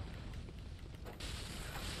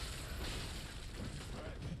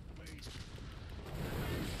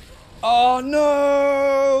 Oh,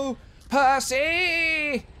 no!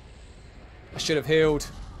 Percy! I should have healed.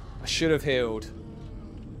 I should have healed.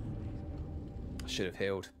 I should have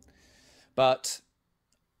healed. But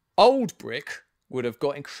old Brick would have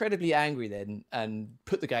got incredibly angry then and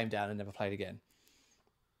put the game down and never played again.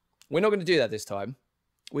 We're not going to do that this time.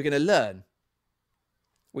 We're going to learn.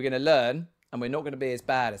 We're going to learn, and we're not going to be as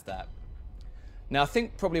bad as that. Now, I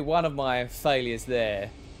think probably one of my failures there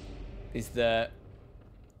is that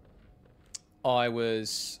I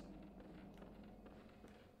was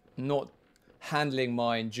not handling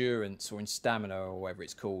my endurance or stamina or whatever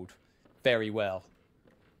it's called very well.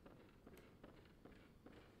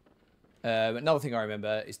 Another thing I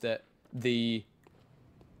remember is that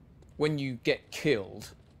when you get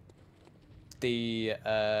killed,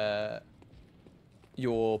 your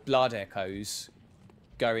blood echoes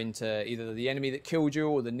go into either the enemy that killed you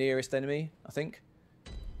or the nearest enemy, I think.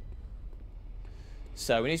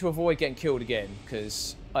 So we need to avoid getting killed again,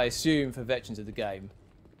 because I assume for veterans of the game,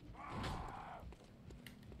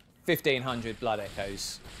 1,500 blood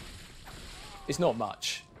echoes. It's not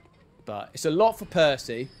much, but it's a lot for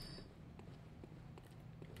Percy.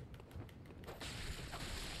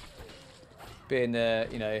 Being the,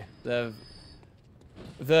 you know, the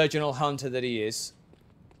virginal hunter that he is.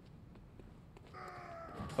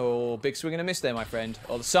 Oh, big swing and a miss there, my friend.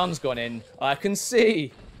 Oh, the sun's gone in. I can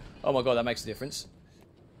see. Oh my God, that makes a difference.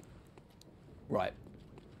 Right.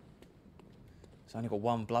 It's only got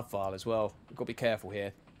one blood vial as well. We've got to be careful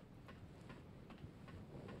here.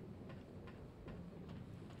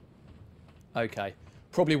 Okay.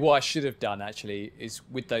 Probably what I should have done, actually, is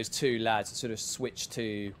with those two lads, sort of switch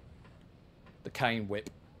to the cane whip.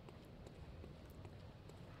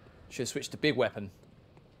 Should have switched to big weapon.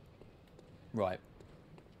 Right.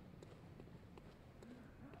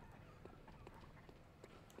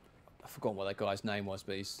 I've forgotten what that guy's name was,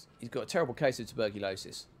 but he's got a terrible case of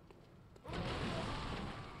tuberculosis.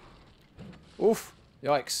 Oof.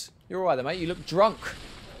 Yikes. You're alright there, mate. You look drunk.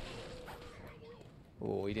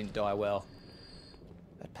 Oh, he didn't die well.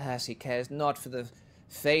 But Percy cares not for the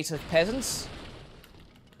fate of peasants.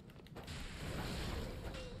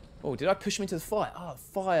 Oh, did I push him into the fire? Oh, the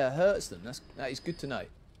fire hurts them. That is good to know.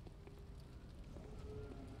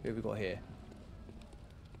 Who have we got here?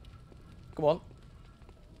 Come on.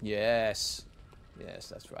 Yes. Yes,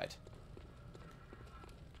 that's right.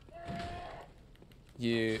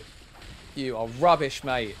 You are rubbish,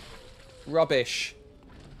 mate. Rubbish.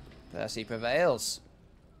 Percy prevails.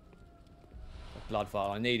 A blood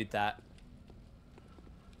vial. I needed that.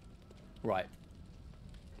 Right.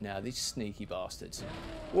 Now, these sneaky bastards.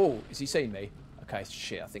 Whoa, has he seen me? Okay,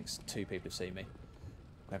 shit, I think two people have seen me.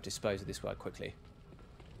 I have to dispose of this guy quickly.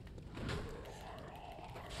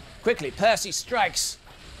 Quickly, Percy strikes!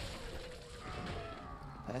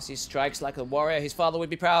 Percy strikes like a warrior his father would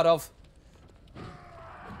be proud of.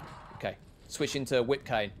 Okay, switch into whip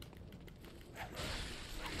cane.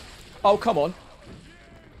 Oh, come on.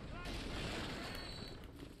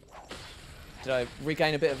 Did I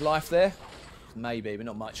regain a bit of life there? Maybe, but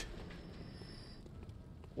not much.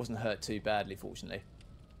 Wasn't hurt too badly, fortunately.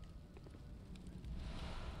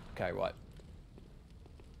 Okay, right.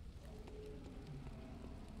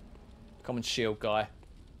 Common shield guy.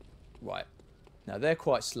 Right. Now, they're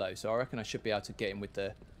quite slow, so I reckon I should be able to get him with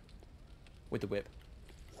the whip.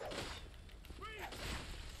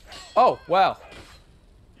 Oh, wow.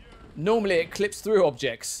 Normally it clips through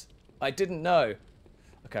objects. I didn't know.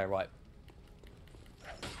 Okay, right.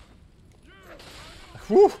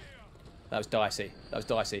 Whew. That was dicey. That was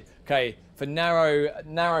dicey. Okay, for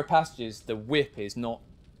narrow passages, the whip is not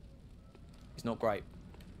great.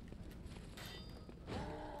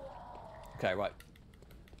 Okay, right.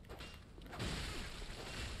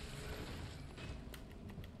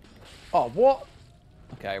 Oh, what?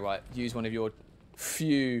 Okay, right. Use one of your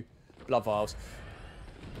few blood vials.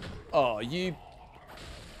 Oh, you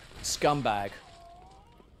scumbag.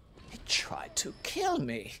 He tried to kill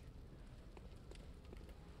me.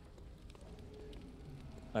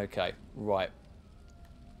 Okay, right.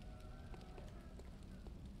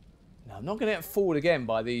 Now, I'm not going to get fooled again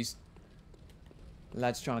by these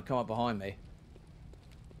lads trying to come up behind me.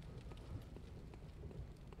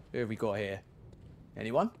 Who have we got here?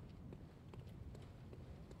 Anyone?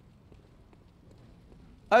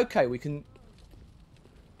 Okay, we can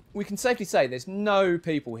safely say there's no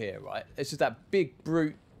people here, right? It's just that big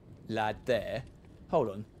brute lad there.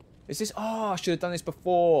 Hold on. Is this... Oh, I should have done this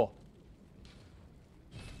before.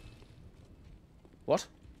 What?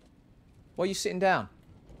 Why are you sitting down?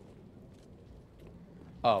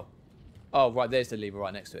 Oh. Oh, right, there's the lever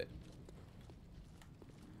right next to it.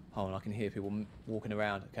 Hold on, I can hear people walking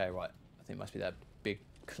around. Okay, right. I think it must be that big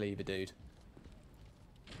cleaver dude.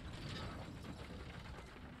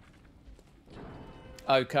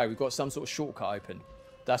 Okay, we've got some sort of shortcut open.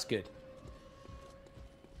 That's good.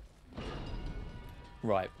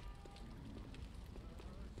 Right.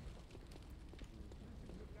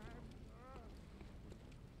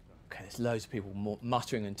 Okay, there's loads of people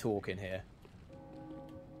muttering and talking here.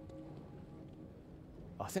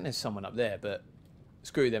 I think there's someone up there, but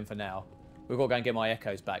screw them for now. We've got to go and get my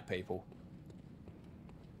echoes back, people.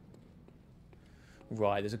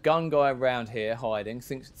 Right, there's a gun guy around here hiding.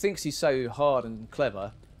 Thinks he's so hard and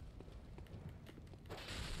clever.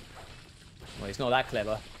 Well, he's not that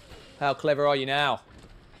clever. How clever are you now?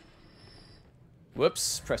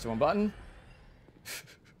 Whoops, pressed the wrong button.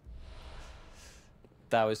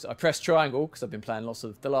 I pressed triangle because I've been playing lots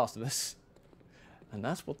of The Last of Us. And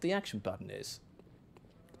that's what the action button is.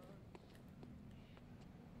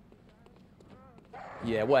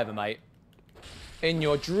 Yeah, whatever, mate. In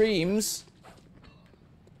your dreams.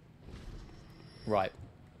 Right.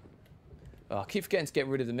 Oh, I keep forgetting to get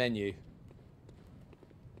rid of the menu.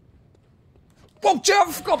 Whoa, Joe,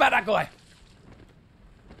 I forgot about that guy.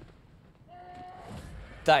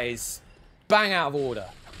 That is bang out of order.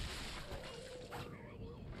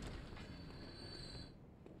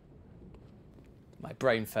 My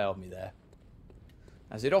brain failed me there.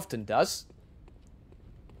 As it often does.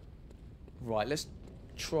 Right, let's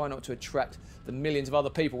try not to attract the millions of other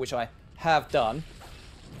people, which I have done.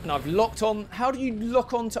 And I've locked on... How do you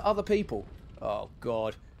lock on to other people? Oh,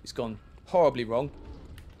 God. It's gone horribly wrong.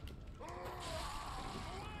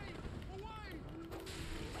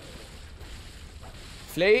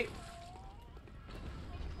 Flee.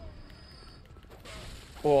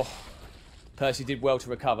 Oh. Percy did well to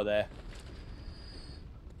recover there.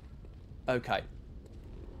 Okay.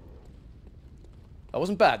 That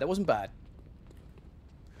wasn't bad. That wasn't bad.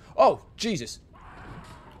 Oh, Jesus.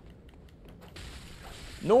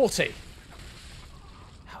 Naughty.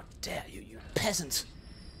 How dare you, you peasant.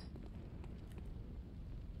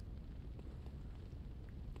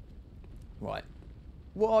 Right.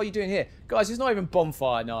 What are you doing here? Guys, it's not even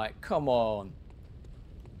bonfire night. Come on.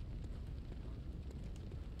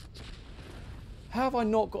 How have I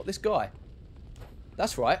not got this guy?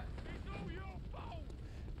 That's right.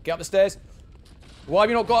 Get up the stairs. Why have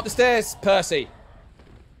you not got up the stairs, Percy?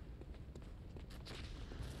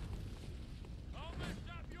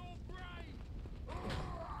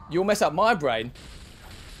 You'll mess up my brain.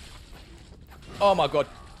 Oh my god.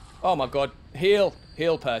 Oh my god. Heal.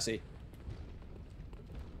 Heal, Percy.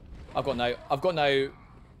 I've got no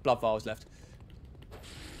blood vials left.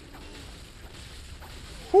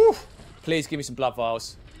 Whew. Please give me some blood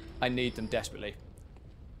vials. I need them desperately.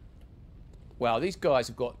 Wow, these guys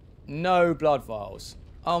have got no blood vials.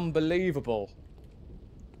 Unbelievable.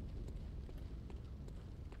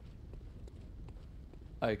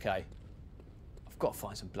 Okay. I've got to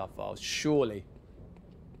find some blood vials, surely.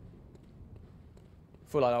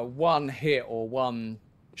 For like a one hit or one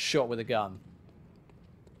shot with a gun.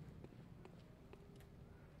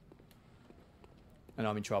 And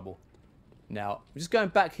I'm in trouble. Now, I'm just going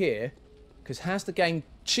back here, because has the game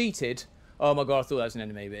cheated? Oh my god, I thought that was an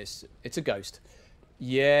enemy, but it's a ghost.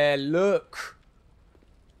 Yeah, look.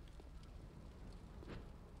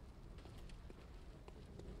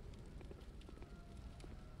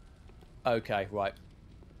 Okay, right.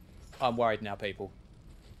 I'm worried now, people.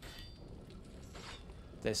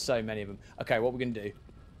 There's so many of them. Okay, what we're going to do,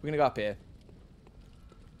 we're going to go up here.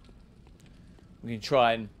 We're going to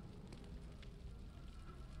try and...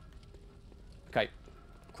 Okay.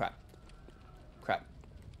 Crap. Crap.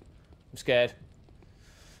 I'm scared.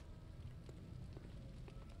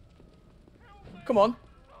 Come on.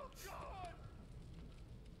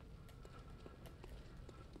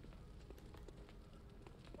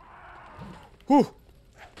 Whew.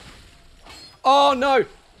 Oh, no.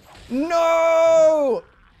 No!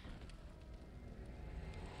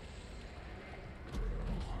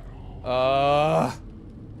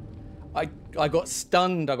 I got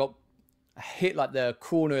stunned. I got hit like the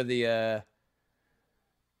corner of the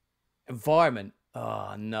environment.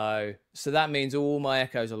 Oh, no. So that means all my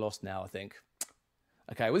echoes are lost now, I think.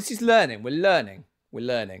 Okay, well, this is learning. We're learning. We're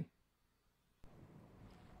learning.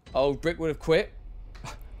 Old Brick would have quit.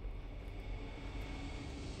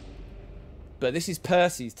 But this is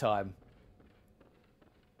Percy's time.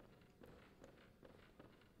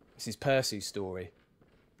 This is Percy's story.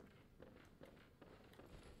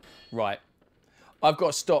 Right. I've got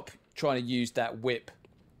to stop trying to use that whip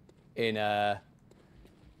in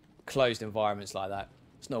closed environments like that.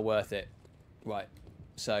 It's not worth it. Right.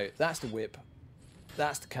 So that's the whip.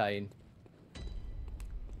 That's the cane.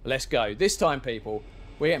 Let's go. This time, people,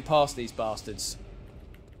 we're getting past these bastards.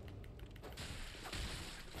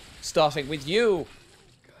 Starting with you.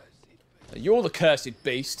 You're the cursed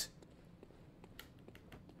beast.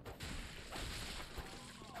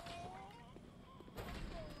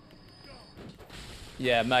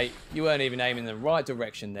 Yeah, mate, you weren't even aiming in the right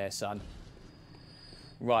direction there, son.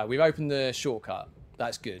 Right, we've opened the shortcut.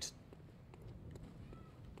 That's good.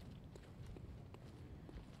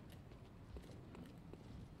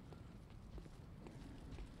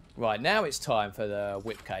 Right, now it's time for the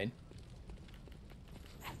whip cane.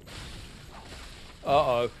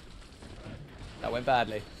 Uh-oh. That went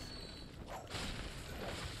badly.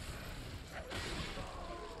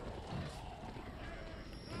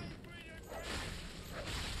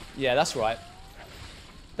 Yeah, that's right.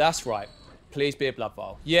 That's right. Please be a blood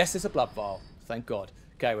vial. Yes, it's a blood vial. Thank God.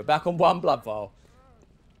 Okay, we're back on one blood vial.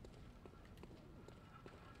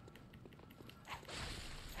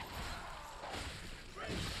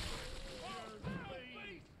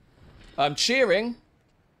 I'm cheering.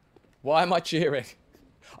 Why am I cheering?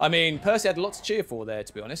 I mean, Percy had a lot to cheer for there,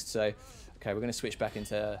 to be honest. So, okay, we're going to switch back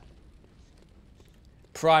into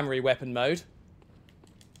primary weapon mode.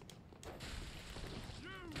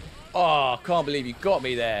 Oh, can't believe you got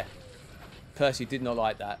me there. Percy did not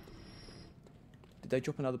like that. Did they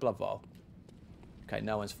drop another blood vial? Okay,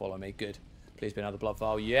 no one's following me. Good. Please be another blood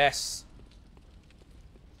vial. Yes.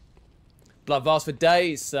 Blood vials for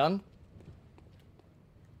days, son.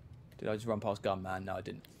 Did I just run past Gunman? No, I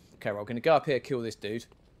didn't. Okay, well, I'm going to go up here, kill this dude.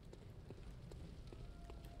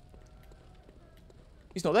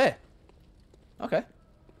 He's not there. Okay.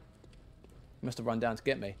 He must have run down to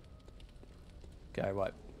get me. Okay,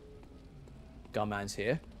 right. Gunman's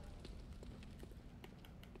here.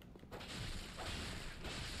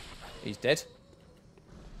 He's dead.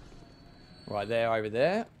 Right there, over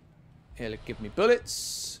there. He'll give me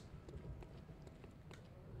bullets.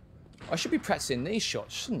 I should be practicing these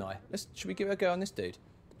shots, shouldn't I? Should we give it a go on this dude?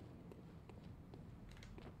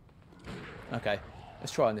 Okay,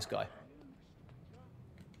 let's try on this guy.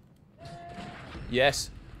 Yes.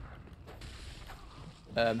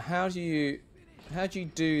 How do you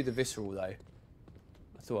do the visceral though?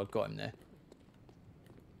 I thought I'd got him there.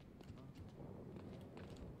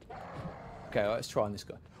 Okay, let's try on this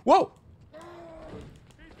guy. Whoa!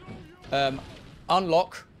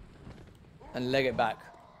 Unlock and leg it back.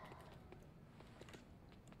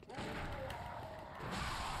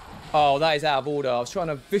 Oh, that is out of order. I was trying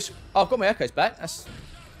to oh, I've got my echoes back. That's...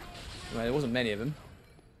 Well, there wasn't many of them.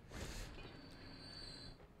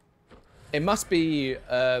 It must be...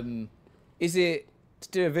 is it... To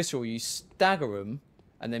do a visceral, you stagger them,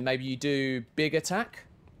 and then maybe you do big attack?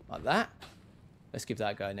 Like that? Let's give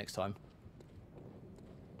that a go next time.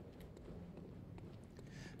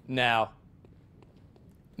 Now,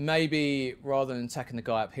 maybe rather than attacking the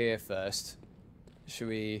guy up here first, should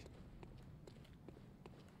we...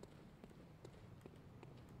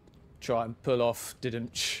 try and pull off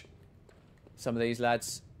some of these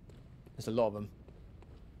lads. There's a lot of them.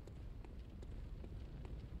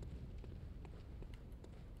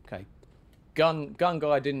 Okay. Gun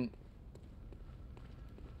guy didn't...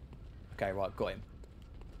 Okay, right, got him.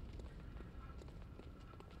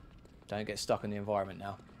 Don't get stuck in the environment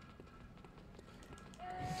now.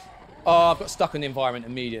 Oh, I've got stuck in the environment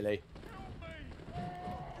immediately.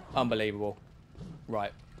 Unbelievable.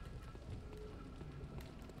 Right.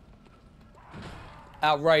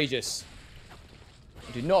 Outrageous.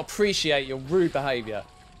 I do not appreciate your rude behaviour.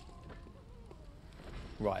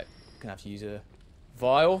 Right. Gonna have to use a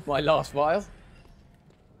vial. My last vial.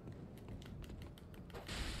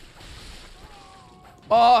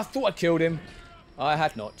 Oh, I thought I killed him. I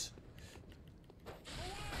had not.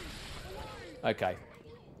 Okay.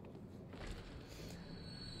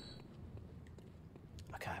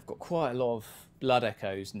 Okay, I've got quite a lot of blood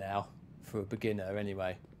echoes now for a beginner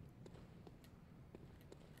anyway.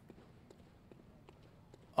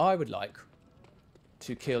 I would like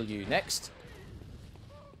to kill you next.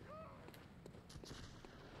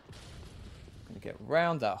 I'm going to get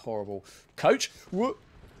round that horrible coach. Whoop.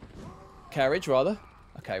 Carriage, rather.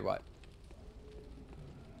 Okay, right.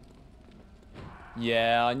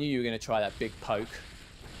 Yeah, I knew you were going to try that big poke.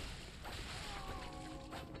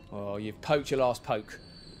 Well, you've poked your last poke.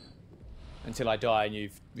 Until I die and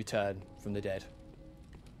you've returned from the dead.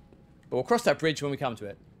 But we'll cross that bridge when we come to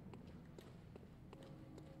it.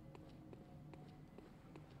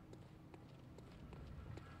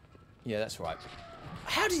 Yeah, that's right.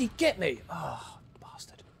 How did he get me? Oh,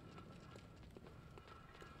 bastard.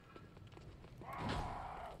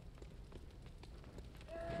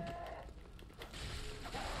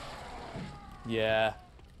 Yeah.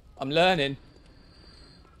 I'm learning.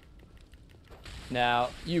 Now,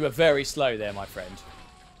 you were very slow there, my friend.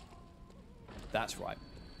 That's right.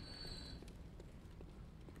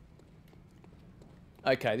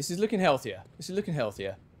 Okay, this is looking healthier. This is looking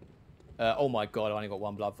healthier. Oh my god, I only got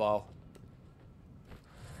one blood vial.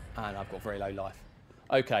 And I've got very low life.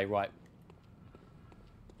 Okay, right.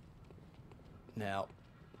 Now.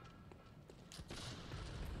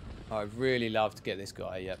 I'd really love to get this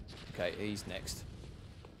guy. Yep. Okay, he's next.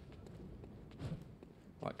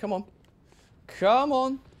 Right, come on. Come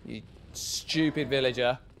on, you stupid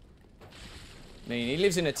villager. I mean, he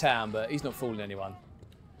lives in a town, but he's not fooling anyone.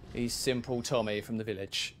 He's simple Tommy from the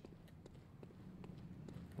village.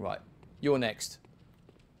 Right, you're next.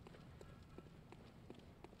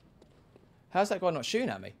 How's that guy not shooting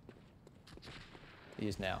at me? He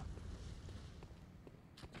is now.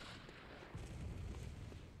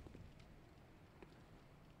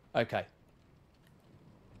 Okay.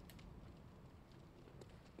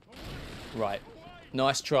 Right.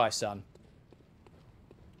 Nice try, son.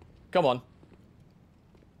 Come on.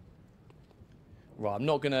 Right, I'm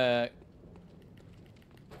not gonna...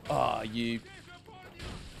 Ah, you...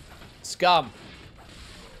 Scum!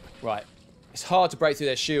 Right. It's hard to break through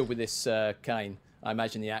their shield with this cane. I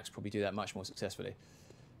imagine the axe probably do that much more successfully.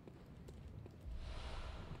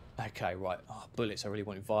 Okay, right. Oh, bullets. I really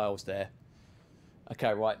wanted vials there.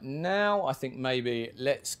 Okay, right. Now I think maybe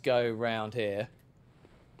let's go round here.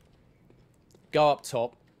 Go up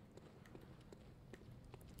top.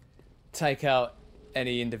 Take out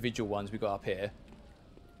any individual ones we got up here.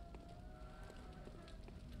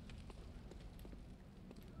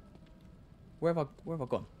 Where have I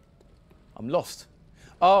gone? I'm lost.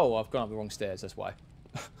 Oh, I've gone up the wrong stairs, that's why.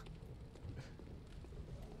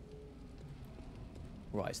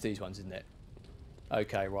 Right, it's these ones, isn't it?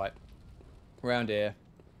 Okay, right. Round here.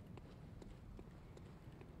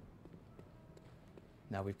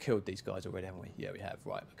 Now, we've killed these guys already, haven't we? Yeah, we have.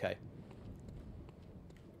 Right, okay.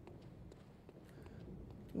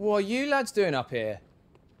 What are you lads doing up here?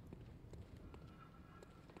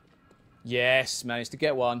 Yes, managed to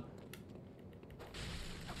get one.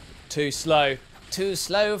 Too slow. Too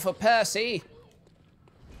slow for Percy.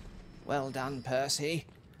 Well done, Percy.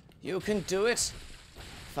 You can do it.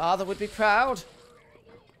 Father would be proud.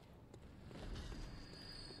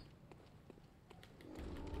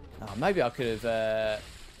 Oh, maybe I could have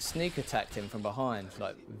sneak attacked him from behind,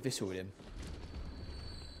 like visceraled him.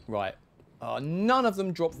 Right. Oh, none of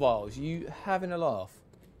them drop vials. You having a laugh?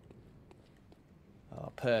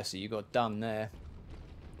 Oh, Percy, you got done there.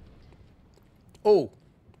 Oh,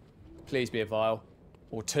 please be a vial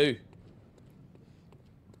or two.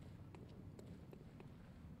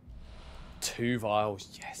 2 vials,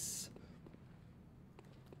 yes.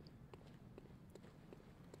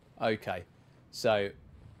 Okay, so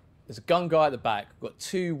there's a gun guy at the back. We've got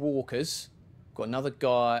 2 walkers. Got another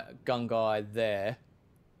gun guy there.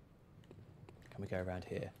 Can we go around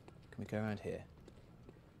here? Can we go around here?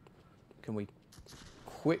 Can we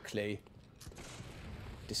quickly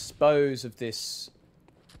dispose of this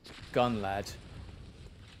gun lad?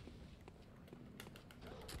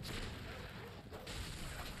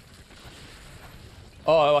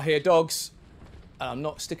 Oh, I hear dogs. And I'm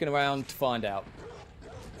not sticking around to find out.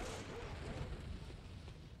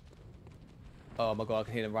 Oh my god, I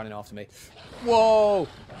can hear them running after me. Whoa!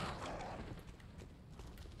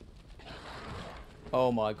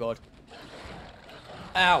 Oh my god.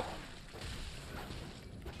 Ow!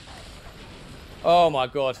 Oh my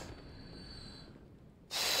god.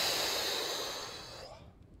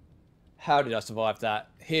 How did I survive that?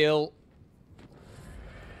 Heal.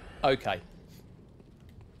 Okay.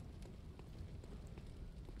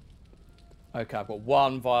 Okay, I've got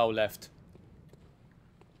 1 vial left.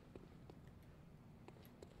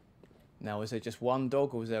 Now, is there just one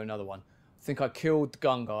dog or was there another one? I think I killed the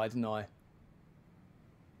gun guy, didn't I?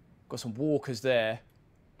 Got some walkers there.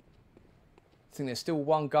 I think there's still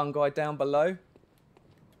one gun guy down below.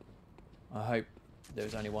 I hope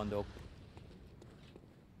there's only one dog.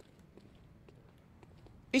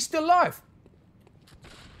 He's still alive!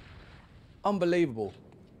 Unbelievable.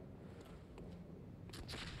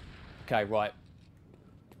 Okay, right.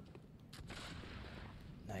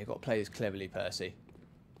 Now you've got to play this cleverly, Percy.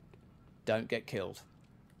 Don't get killed.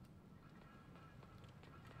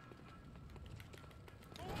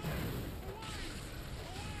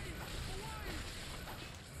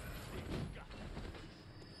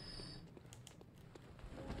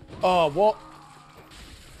 Oh, what?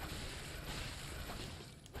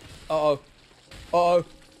 Uh-oh. Uh-oh.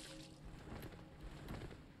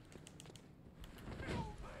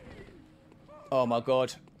 Oh my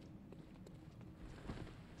god.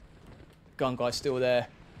 Gun guy's still there.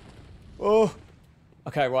 Oh.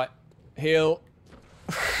 Okay, right. Heal.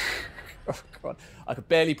 Oh god. I could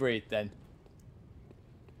barely breathe then.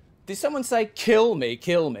 Did someone say kill me?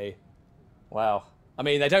 Kill me. Wow. I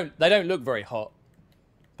mean, they don't look very hot.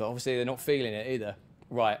 But obviously they're not feeling it either.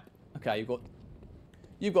 Right. Okay,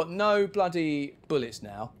 you've got no bloody bullets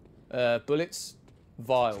now. Bullets,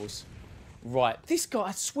 vials. Right. This guy,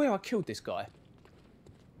 I swear I killed this guy.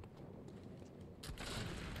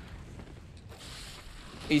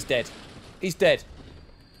 He's dead. He's dead.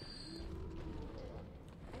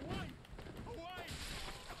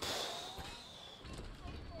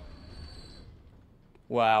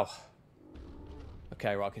 Wow.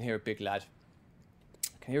 Okay, right, I can hear a big lad.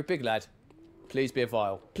 I can hear a big lad. Please be a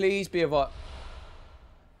vial. Please be a vial.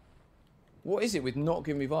 What is it with not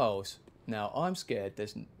giving me vials? Now, I'm scared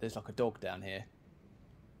there's like a dog down here.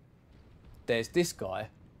 There's this guy.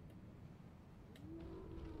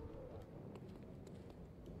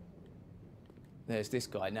 There's this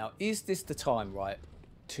guy. Now, is this the time, right,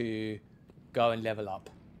 to go and level up?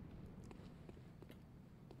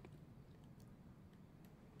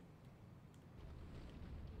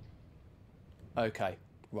 Okay.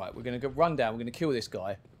 Right, we're going to go run down. We're going to kill this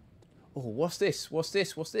guy. Oh, what's this? What's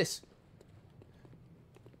this? What's this?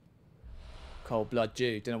 Cold blood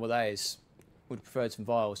Jew. Don't know what that is. Would have preferred some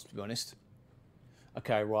vials, to be honest.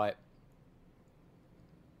 Okay, right.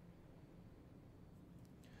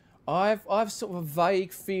 I've sort of a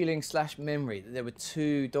vague feeling / memory that there were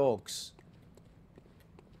 2 dogs.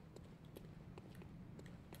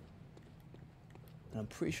 And I'm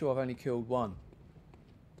pretty sure I've only killed one.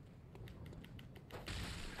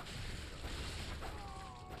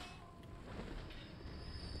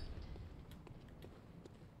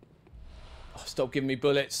 Oh, stop giving me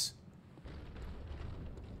bullets.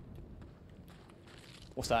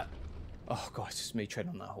 What's that? Oh god, it's just me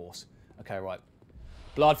treading on that horse. Okay, right.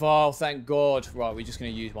 Blood vial, thank God. Right, we're just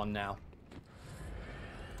going to use one now.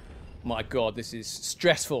 My God, this is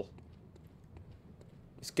stressful.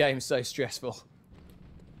 This game's so stressful.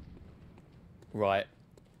 Right.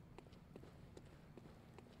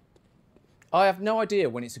 I have no idea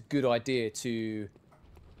when it's a good idea to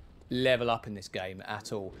level up in this game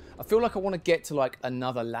at all. I feel like I want to get to like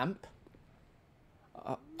another lamp.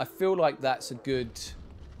 I feel like that's a good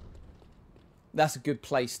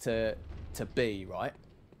place to be, right?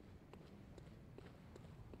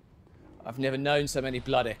 I've never known so many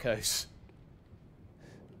blood echoes.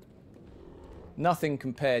 Nothing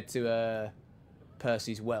compared to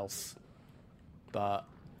Percy's wealth, but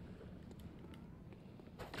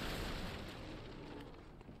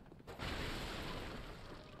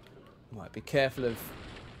right, be careful of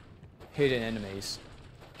hidden enemies.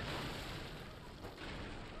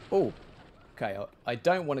 Oh, okay, I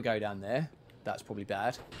don't want to go down there. That's probably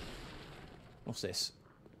bad. What's this?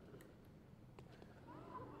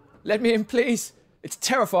 Let me in, please. It's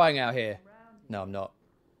terrifying out here. No, I'm not.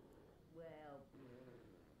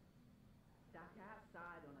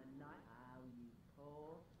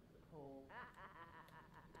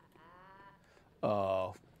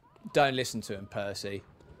 Oh, don't listen to him, Percy.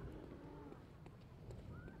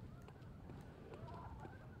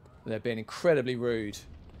 They're being incredibly rude.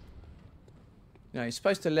 No, you're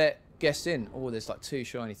supposed to let guests in. Oh, there's like 2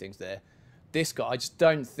 shiny things there. This guy, I just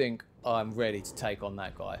don't think I'm ready to take on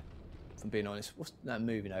that guy, if I'm being honest. What's that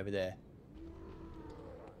moving over there?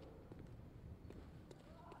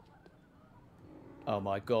 Oh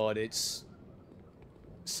my god, it's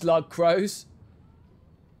slug crows.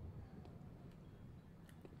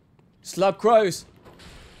 Slug crows.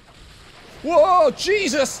 Whoa,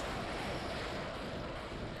 Jesus!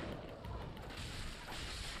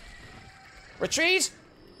 Retreat!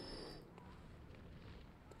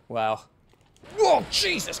 Wow. Oh,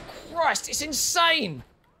 Jesus Christ, it's insane!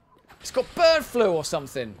 It's got bird flu or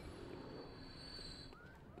something.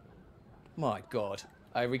 My God.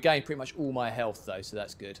 I regained pretty much all my health, though, so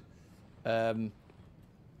that's good. Right,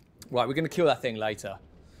 we're going to kill that thing later.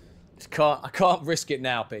 I can't risk it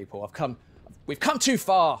now, people. We've come too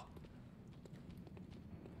far.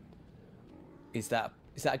 Is that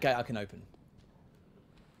a gate I can open?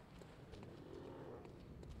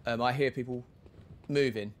 I hear people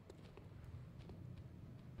moving.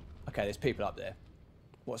 Okay, there's people up there.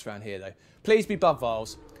 What's around here, though? Please be blood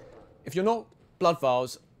vials. If you're not blood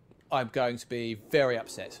vials, I'm going to be very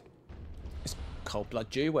upset. It's cold blood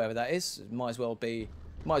dew, whatever that is. It might as well be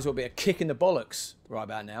a kick in the bollocks right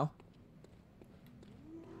about now.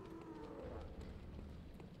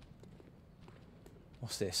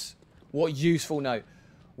 What's this? What useful note?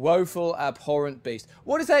 Woeful, abhorrent beast.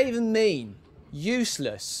 What does that even mean?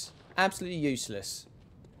 Useless. Absolutely useless.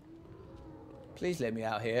 Please let me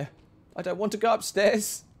out here. I don't want to go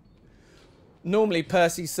upstairs. Normally,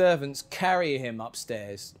 Percy's servants carry him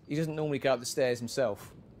upstairs. He doesn't normally go up the stairs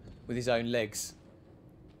himself with his own legs.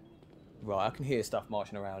 Right, I can hear stuff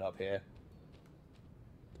marching around up here.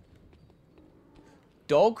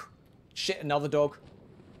 Dog? Shit, another dog.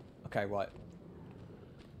 Okay, right.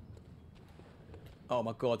 Oh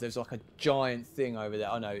my God, there's like a giant thing over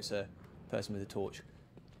there. I know, it's a person with a torch.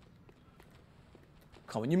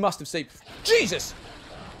 Come on, you must have seen... Jesus!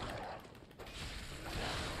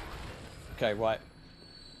 Okay, right.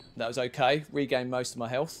 That was okay. Regained most of my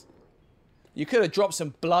health. You could have dropped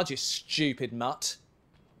some blood, you stupid mutt.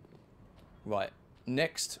 Right.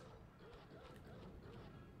 Next.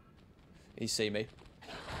 You see me.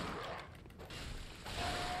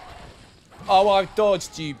 Oh, I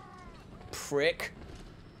dodged, you prick.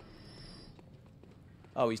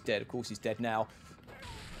 Oh, he's dead. Of course he's dead now.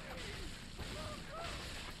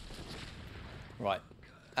 Right.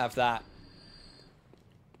 Have that.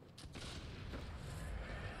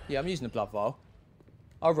 Yeah, I'm using the blood vial.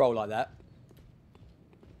 I'll roll like that.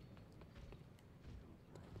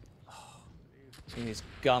 In his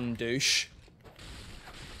gun douche.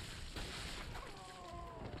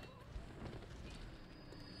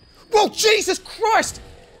 Whoa, Jesus Christ!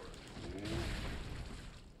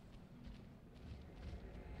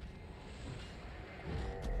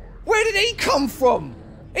 Where did he come from?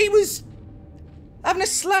 He was having a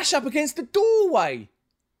slash up against the doorway.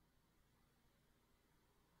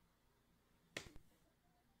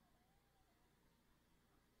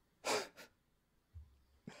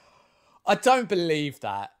 I don't believe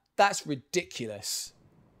that. That's ridiculous.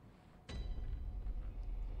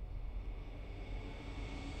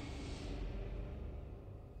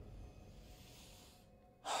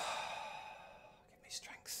 Give me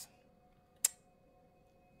strength.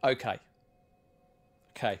 Okay.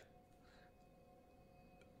 Okay.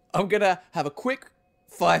 I'm going to have a quick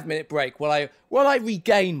 5-minute break while I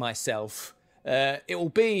regain myself. It will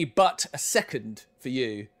be but a second for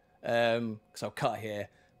you, because I'll cut here.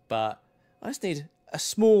 But I just need a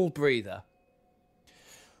small breather.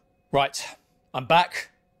 Right, I'm back.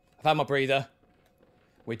 I've had my breather.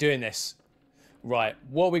 We're doing this. Right,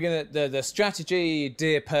 what we're gonna the strategy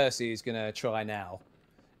dear Percy is gonna try now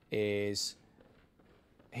is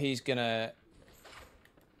he's gonna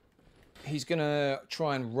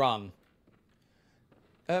try and run.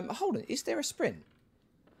 Hold on, is there a sprint?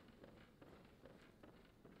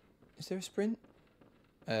 Is there a sprint?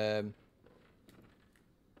 I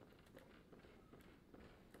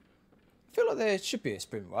feel like there should be a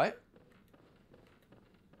sprint, right?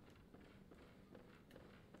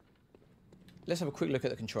 Let's have a quick look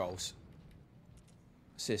at the controls.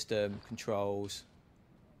 System, controls.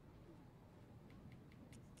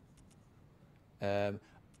 I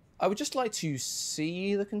would just like to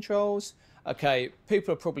see the controls. Okay,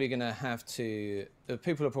 people are probably going to have to...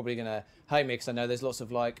 People are probably going to hate me because I know there's lots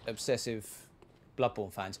of, like, obsessive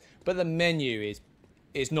Bloodborne fans. But the menu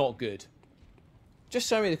is not good. Just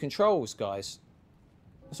show me the controls, guys.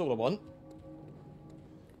 That's all I want.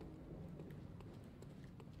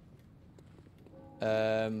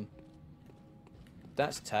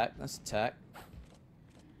 That's attack. That's attack.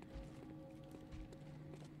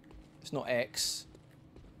 It's not X.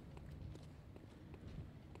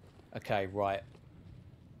 Okay, right.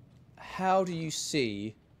 How do you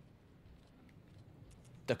see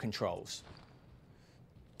the controls?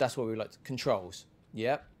 That's what we like. Controls.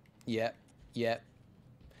 Yep. Yep. Yep.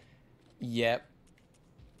 Yep.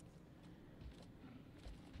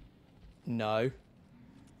 No.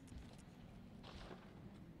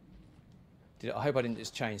 I hope I didn't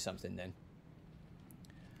just change something then.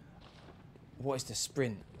 What is the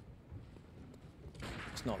sprint?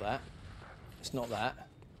 It's not that. It's not that.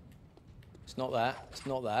 It's not that. It's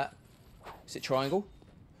not that. Is it triangle?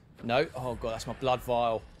 No. Oh, God, that's my blood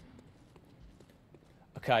vial.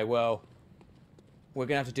 Okay, well, we're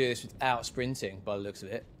going to have to do this without sprinting by the looks of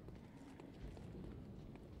it.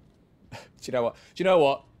 Do you know what? Do you know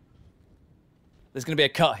what? There's going to be a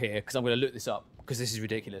cut here because I'm going to look this up because this is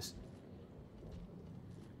ridiculous.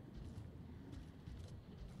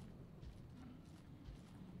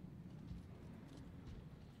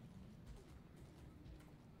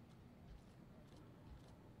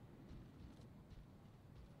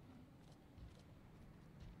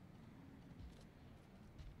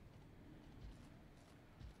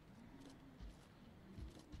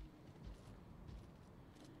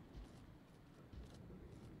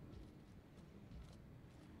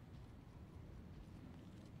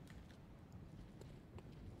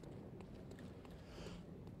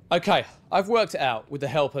 Okay, I've worked it out with the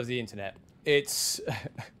help of the internet. It's...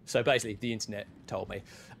 so basically, the internet told me.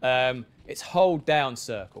 It's hold down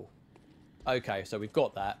circle. Okay, so we've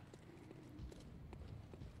got that.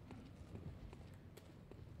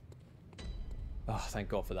 Oh, thank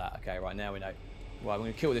God for that. Okay, right, now we know. Right, I'm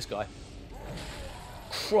going to kill this guy.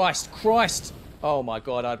 Christ, Christ! Oh my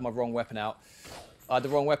God, I had my wrong weapon out. I had the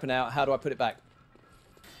wrong weapon out. How do I put it back?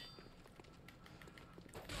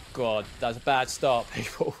 God, that was a bad start,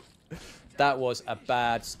 people. That was a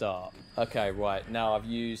bad start. Okay, right. Now I've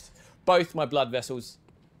used both my blood vessels.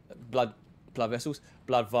 Blood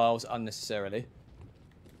vials unnecessarily.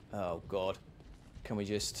 Oh, God. Can we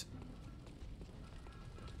just...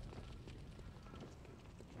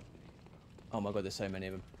 Oh, my God, there's so many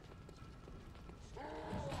of them.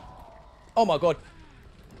 Oh, my God.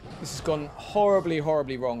 This has gone horribly,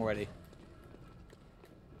 horribly wrong already.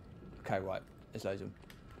 Okay, right. There's loads of them.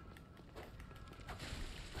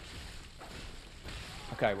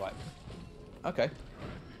 Okay, right. Okay.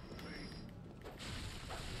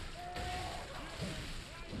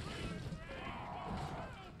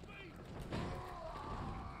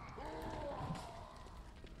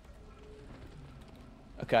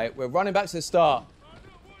 Okay, we're running back to the start.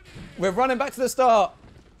 We're running back to the start.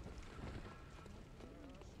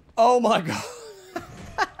 Oh my God.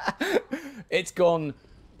 It's gone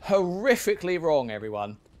horrifically wrong,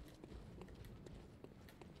 everyone.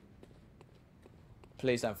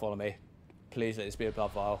 Please don't follow me. Please let this be a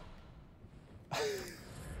blood vial.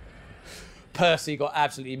 Percy got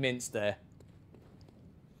absolutely minced there.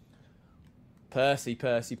 Percy,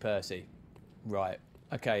 Percy, Percy. Right.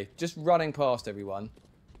 Okay, just running past everyone.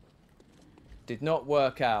 Did not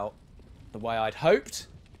work out the way I'd hoped.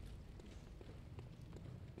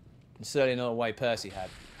 And certainly not the way Percy had.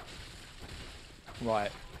 Right.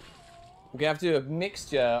 We're going to have to do a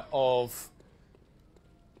mixture of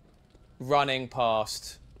running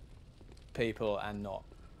past people and not.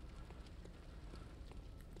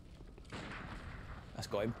 That's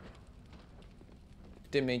got him.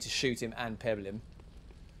 Didn't mean to shoot him and pebble him.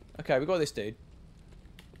 Okay, we got this dude.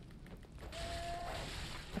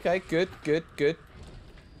 Okay, good, good, good.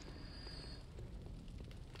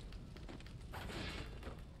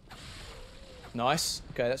 Nice.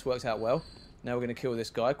 Okay, that's worked out well. Now we're going to kill this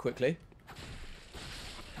guy quickly.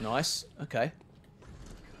 Nice. Okay.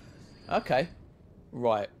 Okay.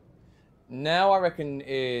 Right. Now I reckon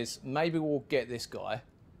is maybe we'll get this guy.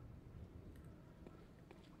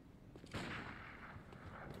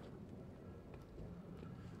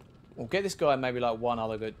 We'll get this guy and maybe like one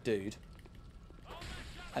other good dude.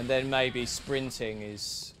 And then maybe sprinting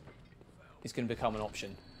is going to become an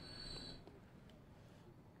option.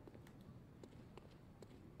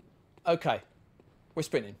 Okay. We're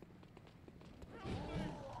sprinting.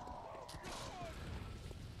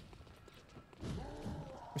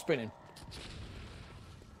 We're sprinting.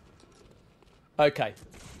 Okay.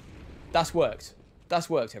 That's worked. That's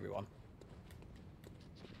worked, everyone.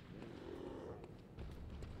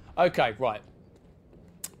 Okay, right.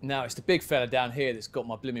 Now, it's the big fella down here that's got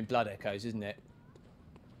my blooming blood echoes, isn't it?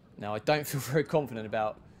 Now, I don't feel very confident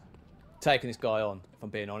about taking this guy on, if I'm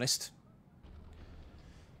being honest.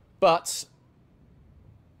 But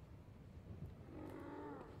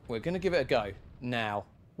we're going to give it a go. Now,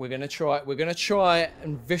 we're going to try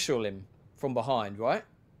and visual him from behind, right?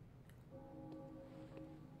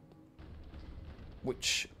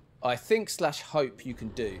 Which I think / hope you can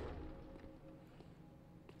do.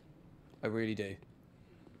 I really do.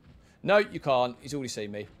 No, you can't. He's already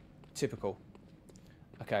seen me. Typical.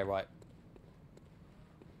 Okay, right.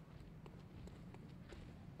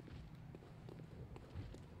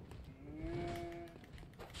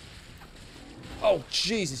 Oh,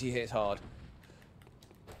 Jesus, he hits hard.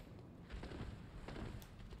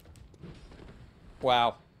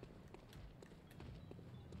 Wow.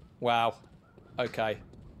 Wow. Okay.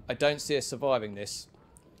 I don't see us surviving this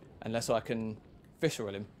unless I can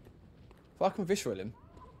visceral him. If I can visceral him,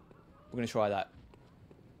 we're going to try that.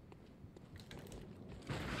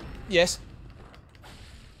 Yes.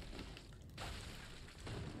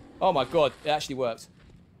 Oh my god, it actually worked.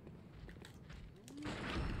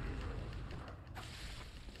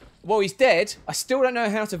 Well, he's dead. I still don't know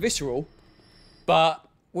how to visceral, but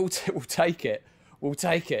we'll take it. We'll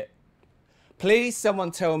take it. Please,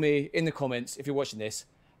 someone tell me in the comments, if you're watching this,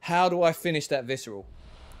 how do I finish that visceral?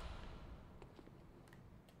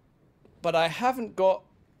 But I haven't got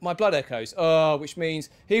my blood echoes. Oh, which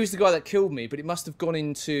means he was the guy that killed me, but it must have gone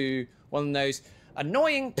into one of those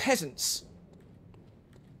annoying peasants.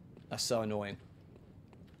 That's so annoying.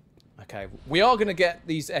 Okay, we are going to get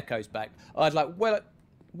these echoes back. I'd like, well,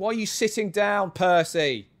 why are you sitting down,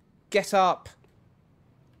 Percy? Get up.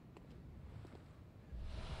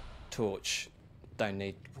 Torch. Don't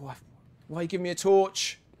need... Why are you giving me a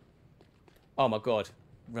torch? Oh my god.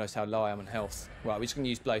 I realised how low I am on health. Right, we're just going to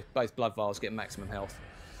use both blood vials to get maximum health.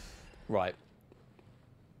 Right.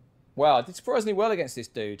 Wow, I did surprisingly well against this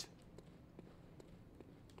dude.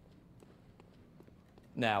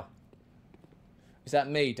 Now. Is that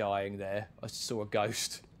me dying there? I just saw a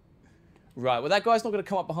ghost. Right, well that guy's not going to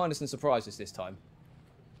come up behind us and surprise us this time.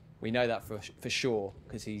 We know that for sure,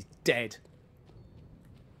 because he's dead.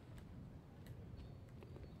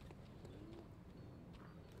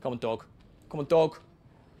 Come on, dog. Come on, dog.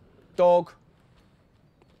 Dog.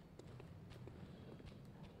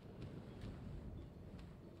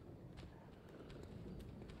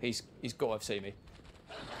 He's got to have seen me.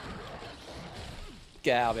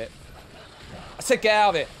 Get out of it. I said get out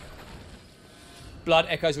of it. Blood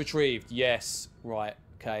echoes retrieved. Yes. Right.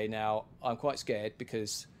 Okay, now I'm quite scared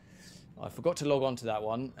because I forgot to log on to that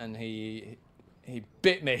one and he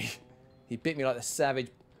bit me. He bit me like the savage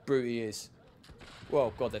brute he is.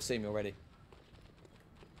 Well, God, they've seen me already.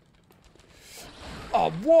 Oh,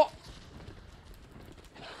 what?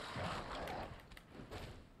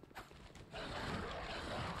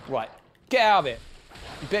 Right. Get out of it.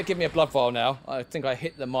 You better give me a blood vial now. I think I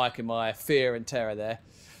hit the mic in my fear and terror there.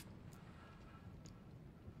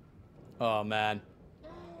 Oh, man.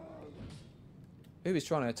 Who is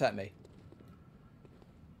trying to attack me?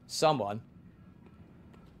 Someone.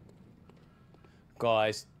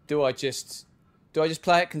 Guys, do I just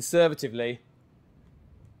play it conservatively?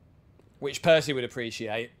 Which Percy would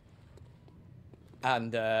appreciate.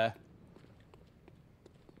 And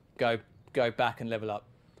go back and level up.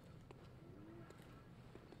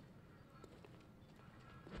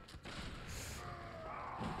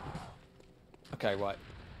 Okay, right.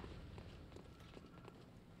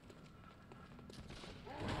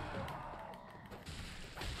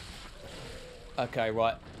 Okay,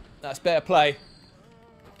 right. That's better play.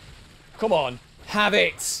 Come on. Have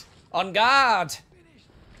it. On guard.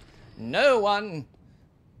 No one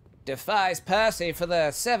defies Percy for the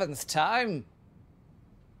 7th time.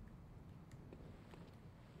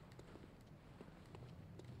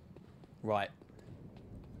 Right.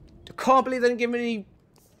 I can't believe they didn't give me any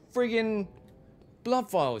friggin' blood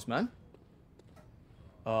vials, man.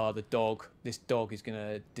 Oh, the dog. This dog is going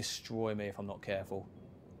to destroy me if I'm not careful.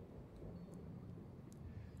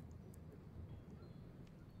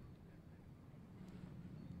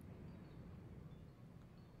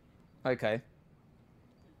 Okay.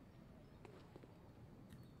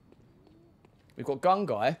 We've got gun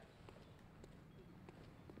guy.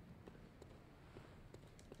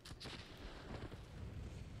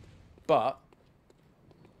 But...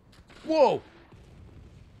 Whoa!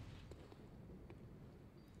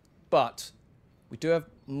 But we do have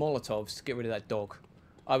Molotovs to get rid of that dog.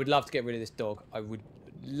 I would love to get rid of this dog. I would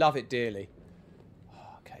love it dearly.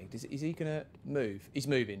 Okay, is he going to move? He's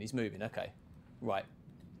moving, okay. Right.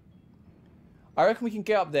 I reckon we can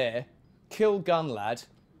get up there, kill gun lad,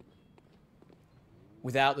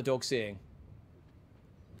 without the dog seeing.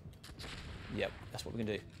 Yep, that's what we're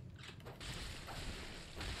going to do.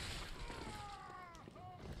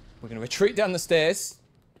 We're going to retreat down the stairs,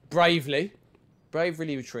 bravely.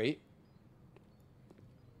 Bravely retreat.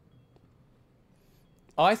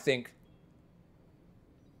 I think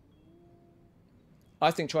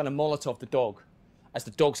trying to Molotov the dog as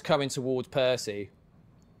the dog's coming towards Percy.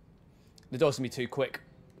 The dog's going to be too quick.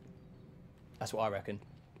 That's what I reckon.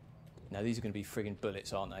 Now, these are going to be friggin'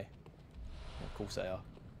 bullets, aren't they? Of course they are.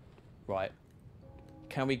 Right.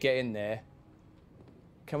 Can we get in there?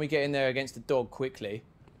 Can we get in there against the dog quickly?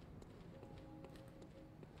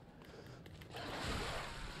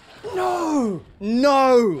 No!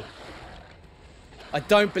 No! I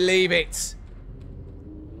don't believe it.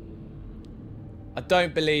 I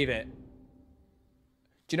don't believe it.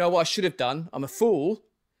 Do you know what I should have done? I'm a fool.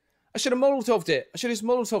 I should have Molotoved it. I should have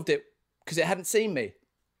Molotoved it because it hadn't seen me.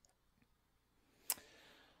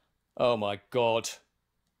 Oh my God.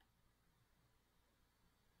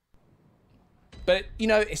 But, you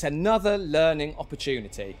know, it's another learning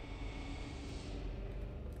opportunity.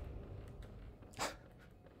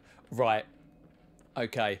 Right.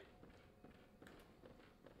 Okay.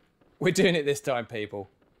 We're doing it this time, people.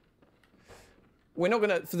 We're not going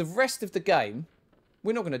to... For the rest of the game,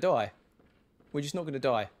 we're not going to die. We're just not going to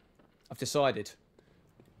die. I've decided.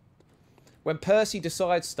 When Percy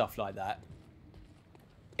decides stuff like that,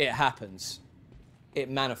 it happens. It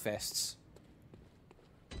manifests.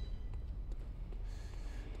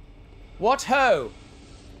 What ho?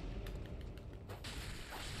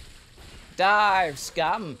 Dive,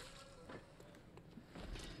 scum.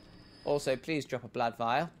 Also, please drop a blood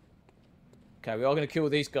vial. Okay, we are going to kill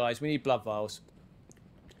these guys. We need blood vials.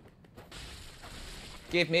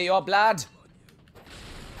 Give me your blood.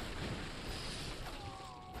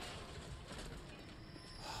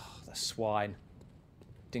 The swine.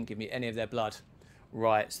 Didn't give me any of their blood.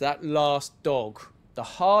 Right, so that last dog, the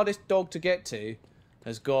hardest dog to get to,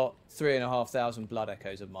 has got 3,500 blood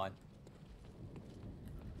echoes of mine.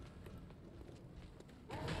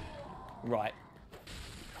 Right.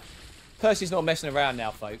 Percy's not messing around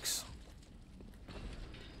now, folks.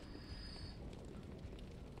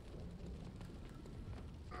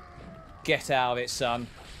 Get out of it, son.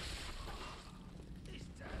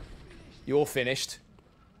 You're finished.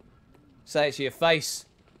 Say it to your face.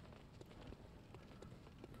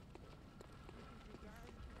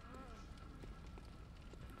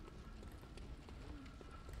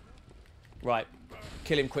 Right.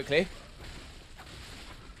 Kill him quickly.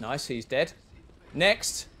 Nice, he's dead.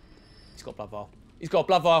 Next. He's got a blood vial. He's got a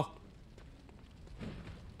blood vial.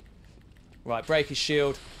 Right, break his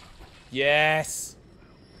shield. Yes.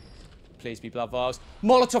 Please be blood vials.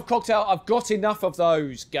 Molotov cocktail. I've got enough of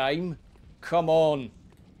those, game. Come on.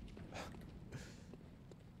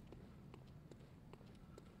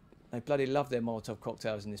 They bloody love their Molotov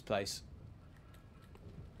cocktails in this place.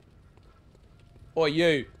 Or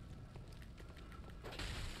you.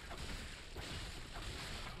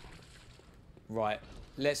 Right.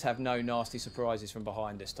 Let's have no nasty surprises from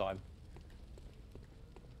behind this time.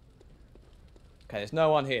 Okay, there's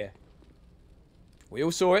no one here. We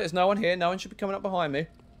all saw it. There's no one here. No one should be coming up behind me.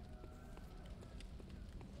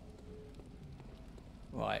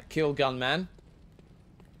 Right. Kill gunman.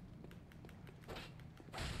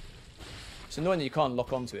 It's annoying that you can't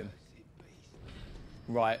lock onto him.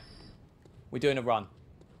 Right. We're doing a run.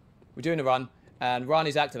 We're doing a run. And run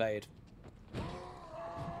is activated.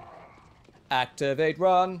 Activate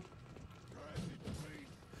run.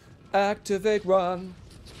 Activate run.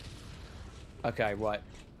 Okay, right.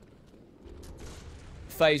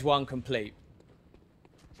 Phase 1 complete.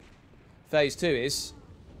 Phase 2 is...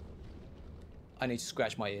 I need to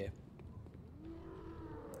scratch my ear.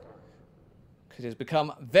 Because it's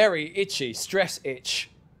become very itchy. Stress itch.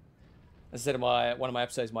 As I said in one of my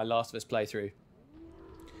episodes of my Last of Us playthrough.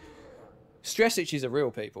 Stress itches are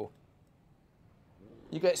real, people.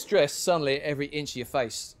 You get stressed, suddenly every inch of your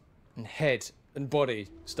face and head and body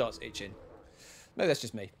starts itching. Maybe that's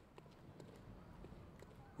just me.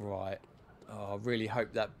 Right. Oh, I really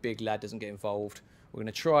hope that big lad doesn't get involved. We're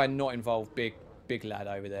going to try and not involve big lad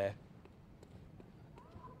over there.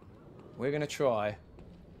 We're going to try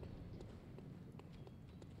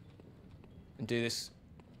and do this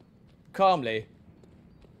calmly.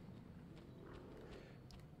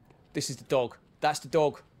 This is the dog. That's the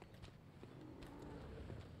dog.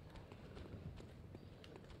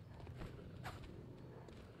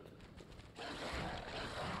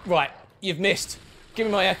 Right, you've missed. Give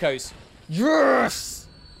me my echoes. Yes!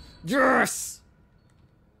 Yes!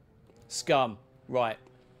 Scum. Right.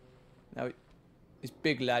 Now, this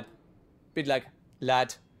big lad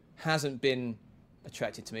hasn't been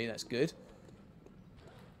attracted to me. That's good.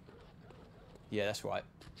 Yeah, that's right.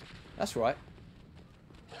 That's right.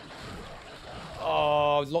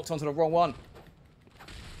 Oh, locked onto the wrong one.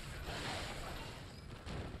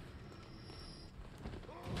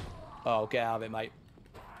 Oh, get out of it, mate.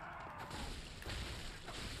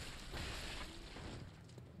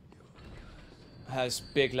 Has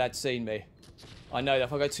big lad seen me? I know that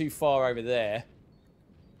if I go too far over there,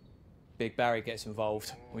 Big Barry gets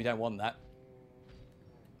involved. We don't want that.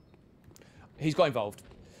 He's got involved.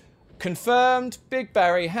 Confirmed, Big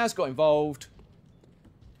Barry has got involved.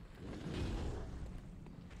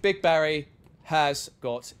 Big Barry has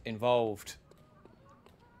got involved.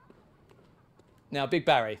 Now, Big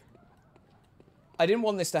Barry, I didn't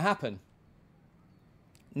want this to happen.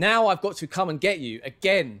 Now I've got to come and get you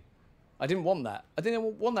again. I didn't want that. I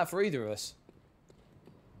didn't want that for either of us.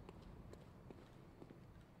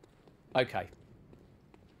 Okay.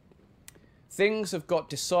 Things have got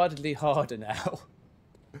decidedly harder now.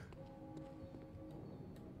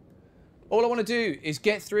 All I want to do is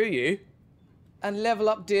get through you and level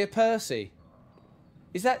up dear Percy.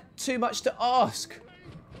 Is that too much to ask?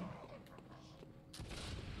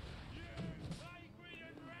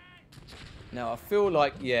 Now I feel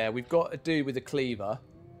like, yeah, we've got to do with the cleaver.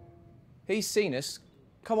 He's seen us.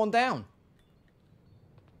 Come on down.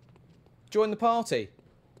 Join the party.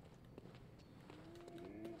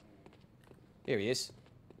 Here he is.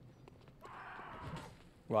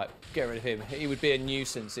 Right, get rid of him. He would be a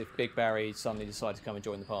nuisance if Big Barry suddenly decided to come and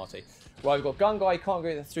join the party. Right, we've got Gun Guy. He can't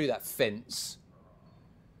get through that fence.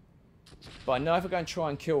 But I know if I go and try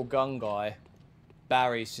and kill Gun Guy,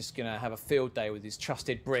 Barry's just going to have a field day with his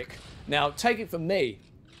trusted brick. Now, take it from me,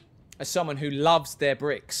 as someone who loves their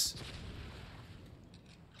bricks.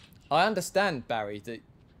 I understand, Barry, that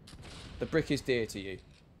the brick is dear to you.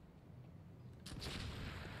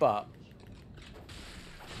 But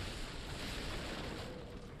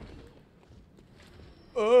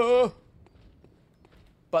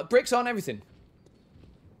bricks aren't everything.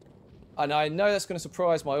 And I know that's going to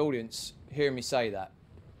surprise my audience, hearing me say that.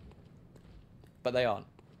 But they aren't.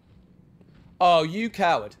 Oh, you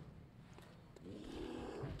coward.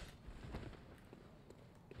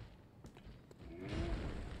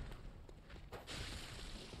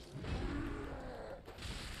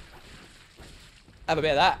 Have a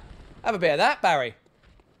bit of that. Have a bit of that, Barry.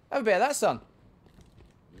 Have a bit of that, son.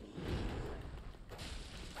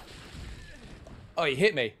 Oh, he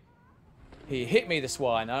hit me. He hit me, the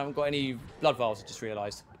swine. I haven't got any blood vials, I just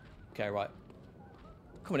realised. Okay, right.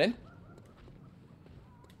 Come on in.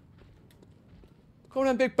 Come on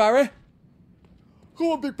in, Big Barry. Come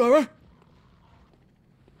on, Big Barry.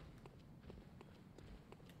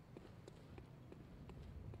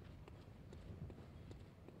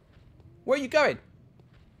 Where are you going?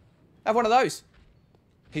 Have one of those.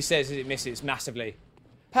 He says as it misses massively.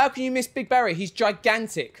 How can you miss Big Barry? He's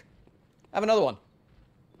gigantic. Have another one.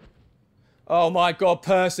 Oh my God,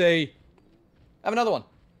 Percy. Have another one.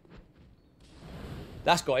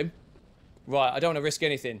 That's got him. Right, I don't want to risk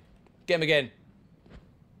anything. Get him again.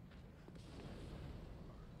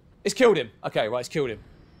 It's killed him. Okay, right, it's killed him.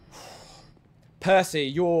 Percy,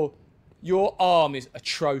 your arm is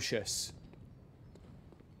atrocious.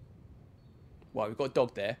 Right, we've got a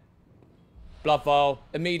dog there. Blood vial.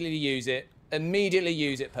 Immediately use it. Immediately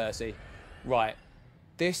use it, Percy. Right.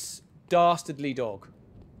 This dastardly dog.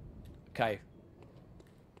 Okay.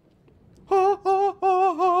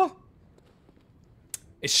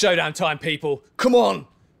 It's showdown time, people. Come on.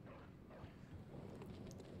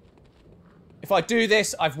 If I do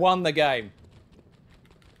this, I've won the game.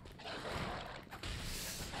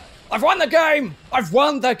 I've won the game! I've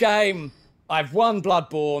won the game! I've won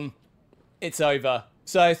Bloodborne. It's over.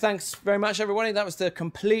 So thanks very much, everybody. That was the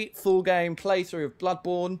complete full game playthrough of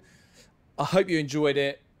Bloodborne. I hope you enjoyed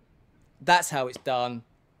it. That's how it's done.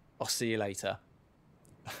 I'll see you later.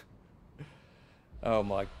 Oh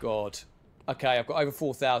my God. Okay, I've got over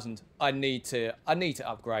 4,000. I need to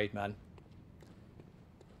upgrade, man.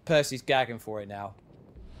 Percy's gagging for it now.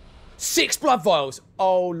 6 blood vials.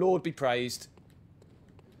 Oh, Lord be praised.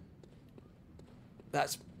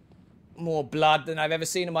 That's more blood than I've ever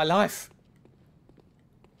seen in my life.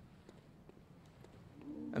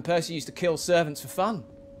 And Percy used to kill servants for fun.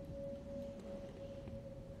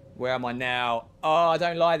 Where am I now? Oh, I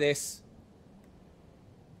don't like this.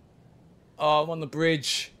 Oh, I'm on the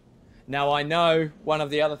bridge. Now I know one of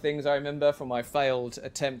the other things I remember from my failed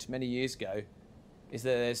attempt many years ago is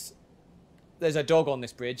that there's a dog on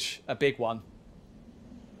this bridge. A big one.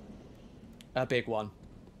 A big one.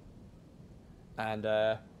 And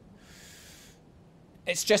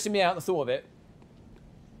it's stressing me out, the thought of it.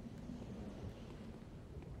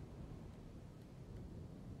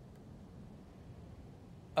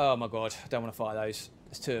 Oh my God, I don't want to fight those.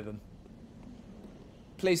 There's 2 of them.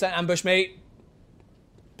 Please don't ambush me.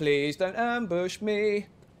 Please don't ambush me.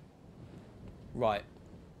 Right.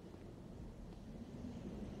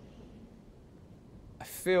 I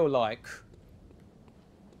feel like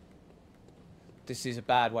this is a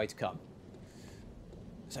bad way to come.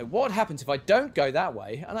 So what happens if I don't go that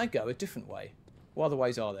way and I go a different way? What other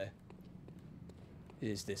ways are there?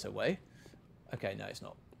 Is this a way? Okay, no, it's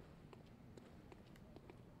not.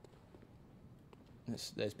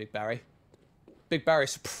 There's Big Barry. Big Barry,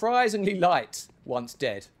 surprisingly light, once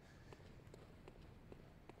dead.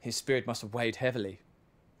 His spirit must have weighed heavily.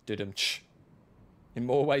 Dudum-ch. In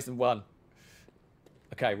more ways than one.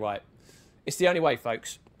 Okay, right. It's the only way,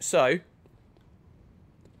 folks. So,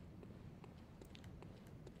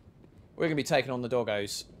 we're going to be taking on the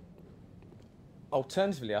doggos.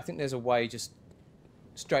 Alternatively, I think there's a way just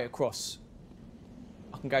straight across.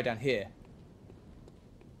 I can go down here.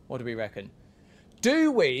 What do we reckon?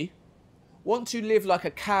 Do we want to live like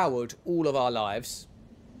a coward all of our lives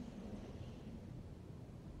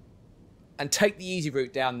and take the easy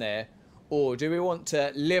route down there? Or do we want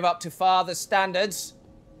to live up to Father's standards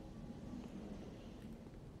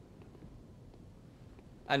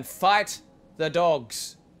and fight the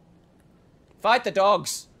dogs? Fight the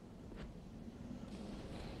dogs!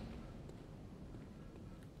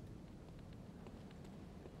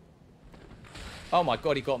 Oh my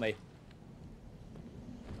god, he got me.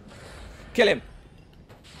 Kill him.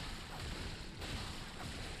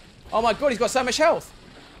 Oh my god, he's got so much health.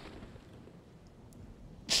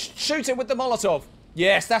 Shoot him with the Molotov.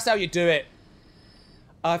 Yes, that's how you do it.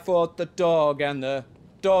 I fought the dog and the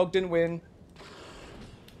dog didn't win.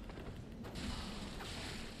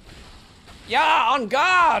 Yeah, on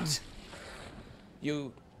guard!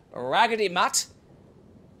 You raggedy mutt.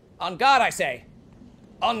 On guard, I say.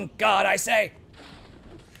 On guard, I say.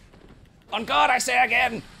 On guard, I say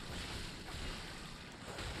again.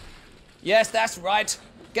 Yes, that's right.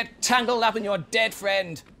 Get tangled up in your dead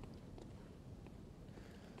friend.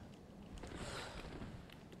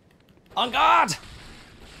 On guard!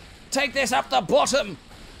 Take this up the bottom,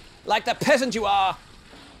 like the peasant you are.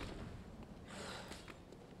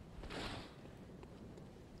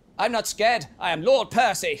 I'm not scared. I am Lord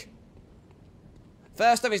Percy.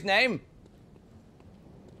 First of his name.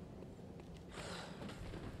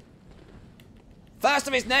 First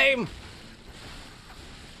of his name.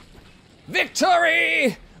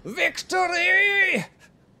 Victory! Victory!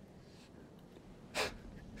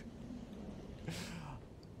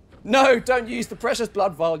 No, don't use the precious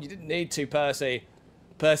blood vial. You didn't need to, Percy.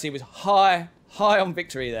 Percy was high on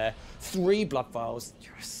victory there. 3 blood vials.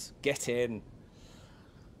 Yes, get in.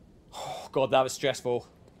 Oh, God, that was stressful.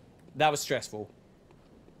 That was stressful.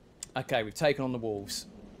 Okay, we've taken on the wolves.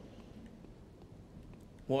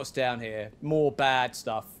 What's down here? More bad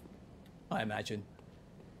stuff, I imagine.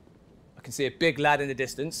 I can see a big lad in the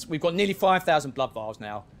distance. We've got nearly 5,000 blood vials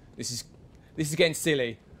now. This is getting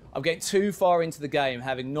silly. I'm getting too far into the game,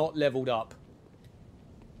 having not leveled up.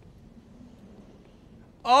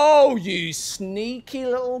 Oh, you sneaky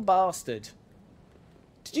little bastard!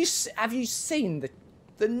 Have you seen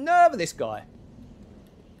the nerve of this guy?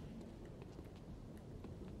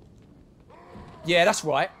 Yeah, that's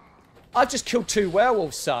right. I've just killed 2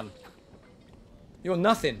 werewolves, son. You're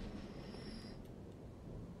nothing.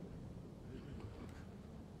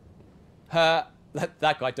 That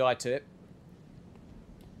guy died to it.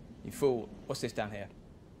 You fool. What's this down here?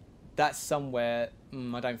 That's somewhere.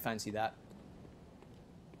 I don't fancy that.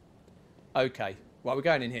 Okay. Right, we're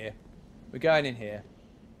going in here. We're going in here.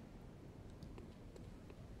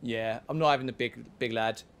 Yeah, I'm not having the big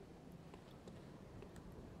lad.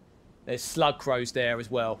 There's slug crows there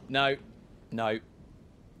as well. No. No.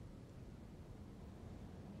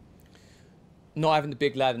 Not having the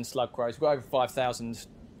big lad and slug crows. We've got over 5,000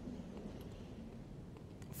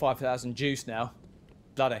 juice now.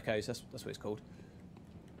 Blood echoes, that's what it's called.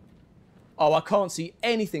 Oh, I can't see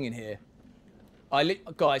anything in here.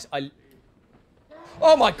 Guys,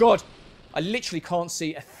 oh my god! I literally can't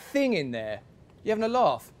see a thing in there. You having a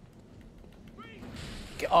laugh?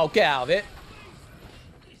 Get out of it.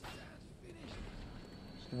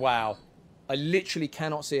 Wow. I literally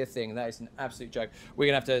cannot see a thing. That is an absolute joke.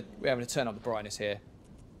 We're having to turn up the brightness here.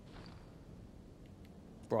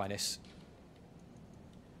 Brightness.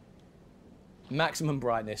 Maximum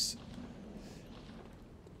brightness.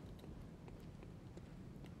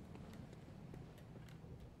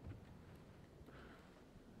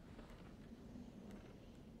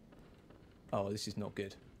 Oh, this is not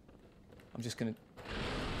good. I'm just gonna...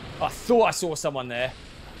 I thought I saw someone there.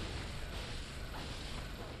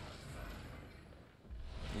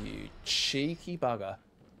 You cheeky bugger.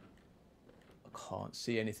 I can't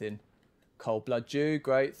see anything. Cold blood Jew,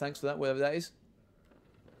 great. Thanks for that, whatever that is.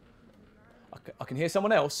 I can hear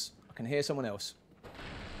someone else. I can hear someone else.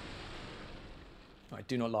 I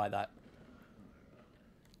do not like that.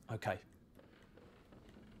 Okay.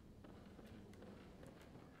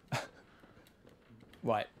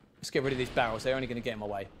 Right. Let's get rid of these barrels. They're only going to get in my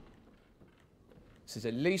way. So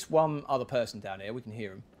there's at least one other person down here. We can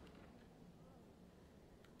hear him.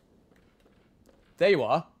 There you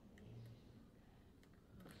are.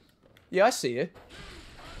 Yeah, I see you.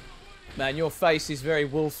 Man, your face is very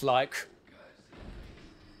wolf-like.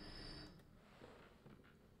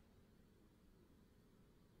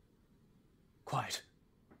 Quiet.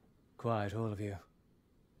 Quiet, all of you.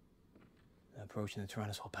 They're approaching the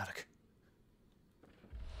Tyrannosaur paddock.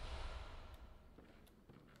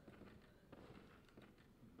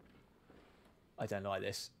 I don't like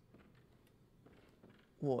this.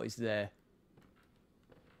 What is there?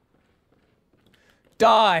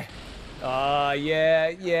 Die! Ah,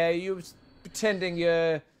 yeah, you was pretending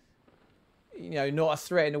you're, you know, not a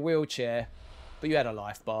threat in a wheelchair, but you had a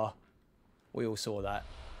life bar. We all saw that.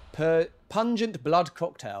 Pungent blood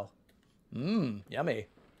cocktail. Mmm, yummy.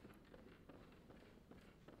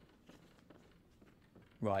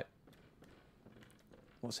 Right.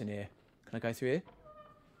 What's in here? Can I go through here?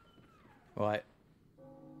 Right.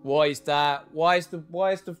 Why is that? Why is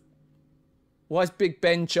Big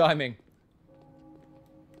Ben chiming?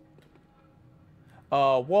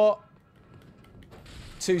 Oh, what?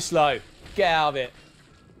 Too slow. Get out of it.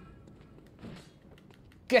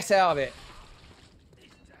 Get out of it.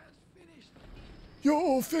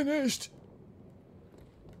 You're finished.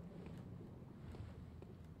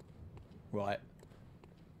 Right.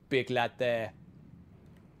 Big lad there.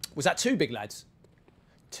 Was that 2 big lads?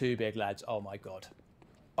 2 big lads. Oh my god.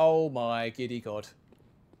 Oh my giddy god.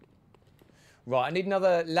 Right, I need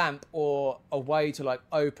another lamp or a way to like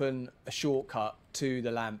open a shortcut to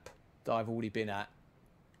the lamp that I've already been at.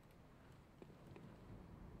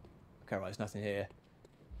 Okay, right, there's nothing here.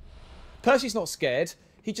 Percy's not scared.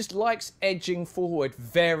 He just likes edging forward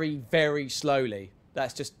very, very slowly.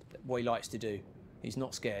 That's just what he likes to do. He's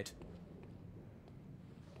not scared.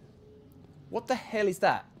 What the hell is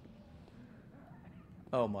that?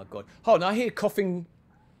 Oh my god. Hold on, I hear coughing.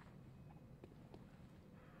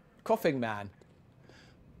 Coughing man.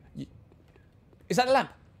 Is that a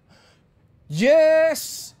lamp?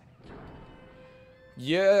 Yes!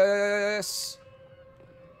 Yes!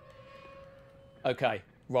 Okay,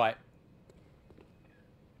 right.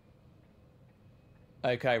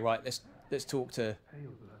 Okay, right, let's talk to Pale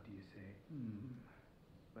blood, you say?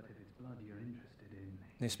 But if it's blood you're interested in,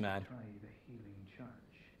 this man. try the Healing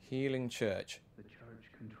Church. Healing Church. The church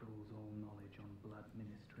controls all knowledge on blood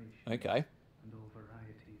ministration. Okay. And all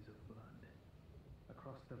varieties of blood.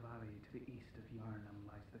 Across the valley to the east of Yarnham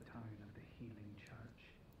lies the town of the Healing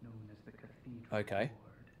Church, known as the Cathedral Okay.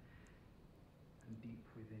 Ward. And deep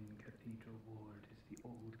within Cathedral Ward is the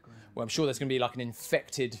old ground. Well, I'm sure there's going to be like an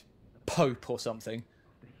infected pope or something.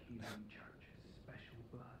 The Healing Church's special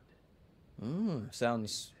blood.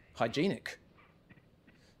 Sounds hygienic.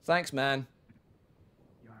 Thanks, man.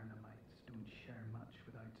 Yarnamites don't share much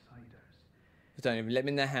with outsiders. They don't even let me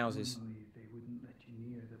in their houses. Normally they wouldn't let you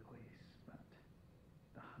near the place, but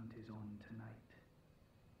the hunt is on tonight.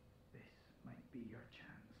 This might be your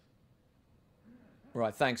chance.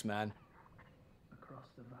 Right, thanks, man. Across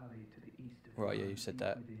the valley to the east of Right, yeah, Yarnham, you said deep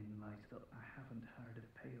that. within lies the, I haven't heard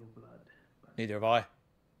of pale blood, but Neither have I.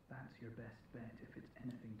 that's your best bet if it's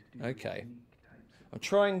anything to do Okay. with unique types of I'm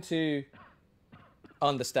trying to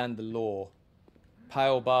understand the lore.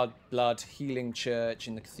 Pale blood, healing church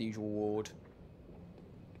in the Cathedral Ward.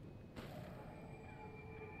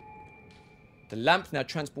 The lamp now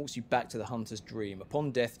transports you back to the hunter's dream.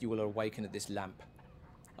 Upon death, you will awaken at this lamp.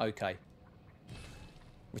 Okay.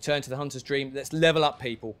 Return to the hunter's dream. Let's level up,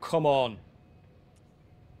 people. Come on.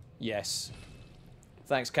 Yes.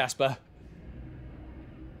 Thanks, Casper.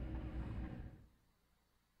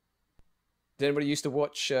 Did anybody used to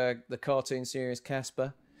watch the cartoon series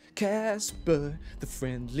Casper? Casper, the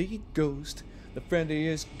friendly ghost. The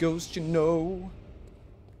friendliest ghost you know.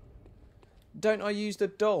 Don't I use the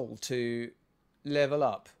doll to level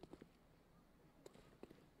up?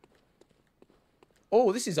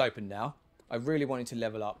 Oh, this is open now. I really wanted to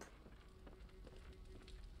level up.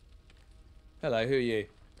 Hello, who are you?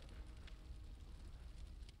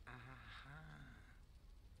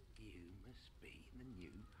 You must be the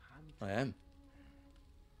new hunter. I am.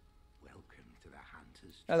 Welcome to the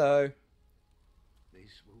Hunter's Hello.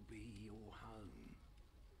 This will be your home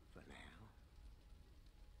for now.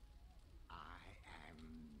 I am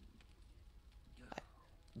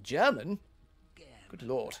German? German. Good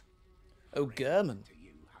lord. Oh, German. To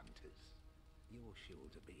you hunters, you're sure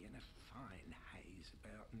to be in a fine haze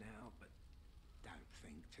about now, but don't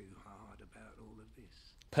think too hard about all of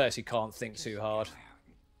this. Percy can't think too hard. Go out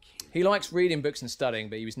and kill He likes reading books and studying,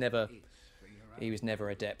 but he was never it for your own.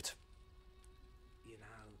 adept. You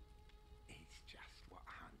know, it's just what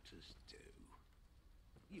hunters do.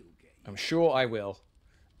 You'll get I'm sure I will.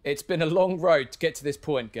 It's been a long road to get to this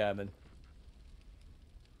point, German.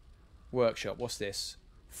 Workshop, what's this?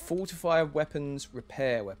 Fortify weapons,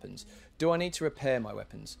 repair weapons. Do I need to repair my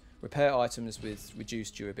weapons? Repair items with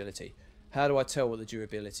reduced durability. How do I tell what the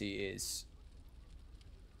durability is?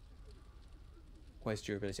 Where's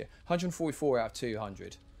durability? 144 out of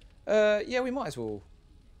 200. Yeah, we might as well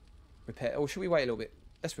repair. Or should we wait a little bit?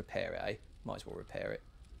 Let's repair it, eh? Might as well repair it.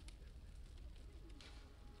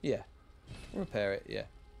 Yeah. We'll repair it, yeah.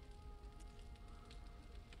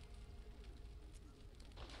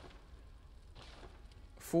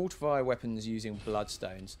 Fortify weapons using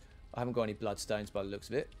bloodstones. I haven't got any bloodstones by the looks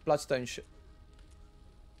of it. Bloodstone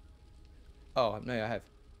oh, no, I have.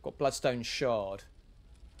 Got bloodstone shard.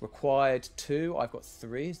 Required 2. I've got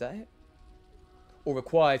 3. Is that it? Or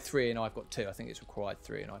required 3 and I've got 2. I think it's required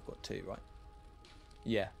 3 and I've got 2, right?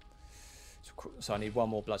 Yeah. So I need 1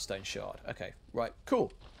 more bloodstone shard. Okay, right. Cool.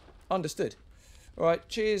 Understood. All right.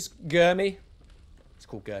 Cheers, Gurmy. It's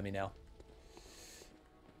called Gurmy now.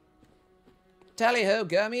 Tally-ho,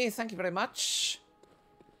 Gurmy. Thank you very much.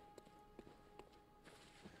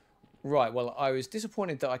 Right, well, I was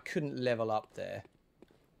disappointed that I couldn't level up there.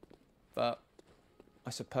 But I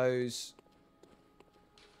suppose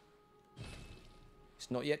it's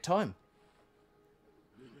not yet time.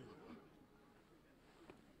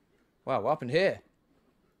 Wow, what happened here?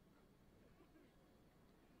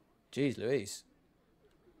 Jeez Louise.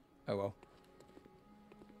 Oh well.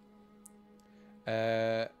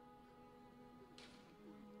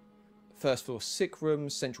 First floor, sick room,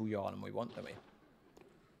 central Yarnum we want, don't we?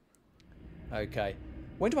 Okay.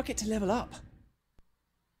 When do I get to level up?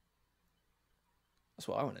 That's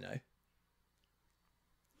what I want to know.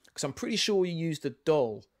 Because I'm pretty sure you use the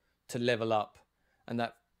doll to level up. And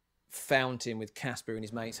that fountain with Casper and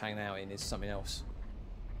his mates hanging out in is something else.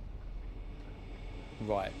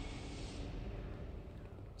 Right.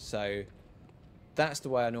 So, that's the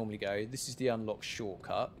way I normally go. This is the unlock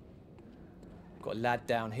shortcut. Got a lad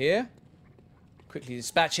down here. Quickly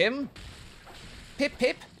dispatch him. Pip,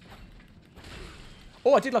 pip.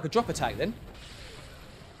 Oh, I did like a drop attack then.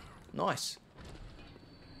 Nice.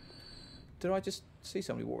 Did I just see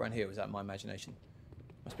somebody walk around here? Was that my imagination?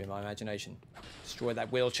 Must be my imagination. Destroy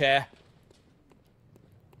that wheelchair.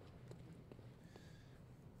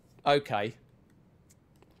 Okay.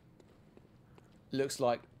 Looks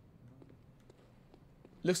like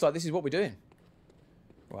this is what we're doing.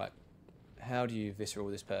 Right. How do you visceral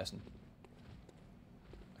this person?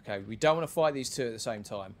 Okay, we don't want to fight these two at the same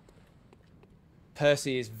time.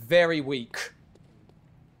 Percy is very weak.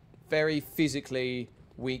 Very physically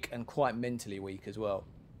weak and quite mentally weak as well.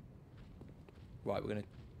 Right, we're going to...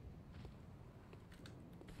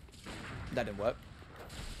 That didn't work.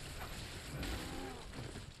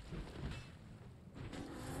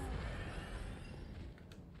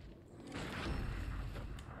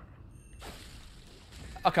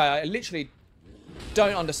 Okay, I literally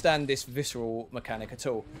don't understand this visceral mechanic at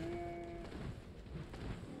all.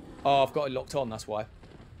 Oh, I've got it locked on, that's why.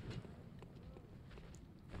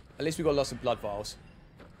 At least we've got lots of blood vials.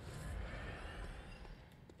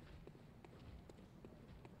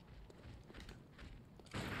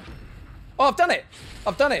 Oh, I've done it!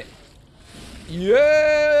 I've done it!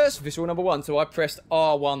 Yes! Visceral number 1. So I pressed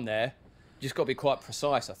R1 there. Just got to be quite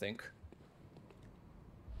precise, I think.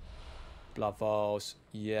 Blood vials.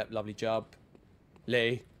 Yep, lovely job.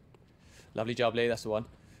 Lee. Lovely job, Lee. That's the one.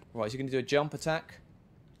 Right, is he going to do a jump attack?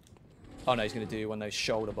 Oh, no, he's going to do one of those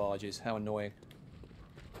shoulder barges. How annoying.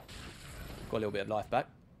 Got a little bit of life back.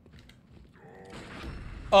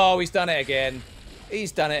 Oh, he's done it again.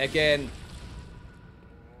 He's done it again.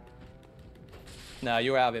 No,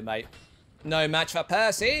 you're out of it, mate. No match for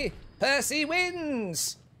Percy. Percy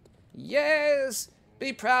wins. Yes.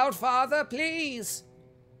 Be proud, father, please.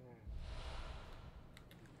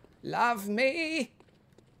 Love me.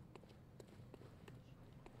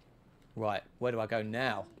 Right, where do I go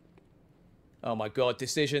now? Oh my god,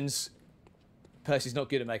 decisions. Percy's not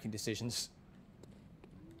good at making decisions.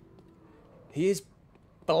 He is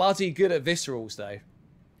bloody good at viscerals, though.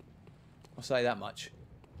 I'll say that much.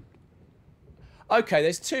 Okay,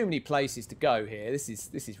 there's too many places to go here. This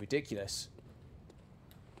is ridiculous.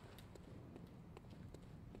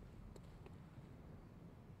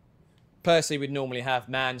 Percy would normally have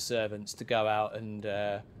manservants to go out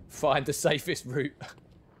and find the safest route.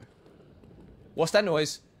 What's that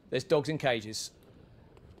noise? There's dogs in cages.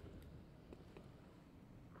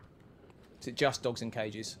 Is it just dogs in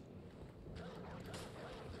cages?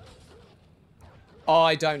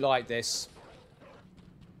 I don't like this.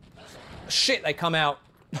 Shit, they come out.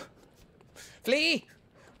 Flee!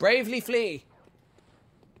 Bravely flee.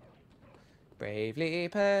 Bravely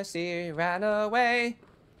Percy ran away.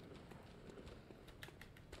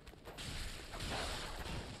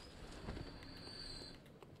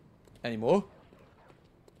 Any more?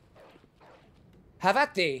 Have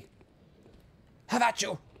at thee. Have at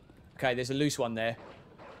you. Okay, there's a loose one there.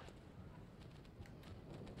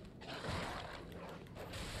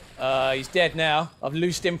 He's dead now. I've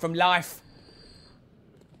loosed him from life.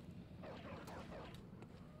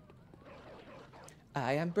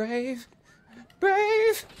 I am brave.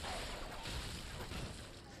 Brave.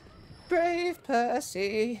 Brave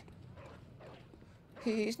Percy.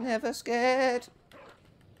 He's never scared.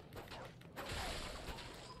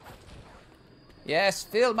 Yes,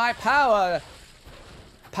 feel my power.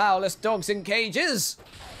 Powerless dogs in cages.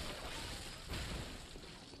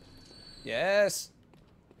 Yes.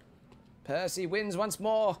 Percy wins once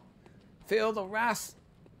more. Feel the wrath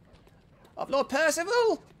of Lord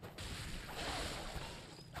Percival.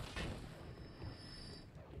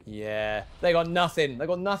 Yeah, they got nothing. They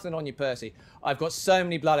got nothing on you, Percy. I've got so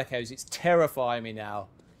many blood echoes. It's terrifying me now.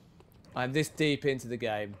 I'm this deep into the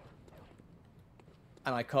game.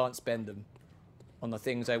 And I can't spend them on the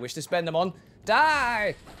things I wish to spend them on.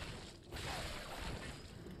 Die!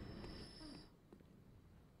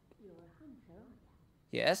 You're a hunter, aren't you?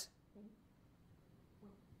 Yes? Do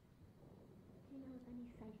you know of any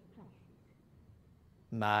safe places?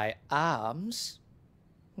 My arms?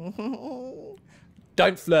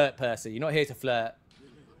 Don't flirt, Percy. You're not here to flirt.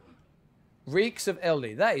 Reeks of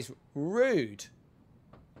elderly. That is rude.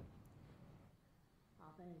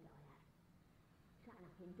 I've heard I have. Shutting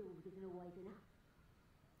up indoors isn't always enough.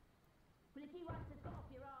 Well, if you hadn't have got off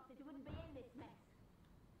your arse, you wouldn't be in this mess.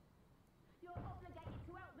 You're obligated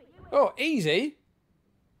to help me, you Oh, easy.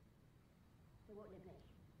 So what will it be?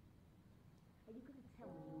 Are you going to tell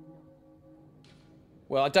me or not?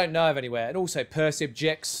 Well, I don't know of anywhere. And also, Percy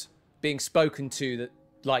objects being spoken to that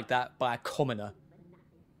like that by a commoner.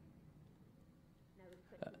 No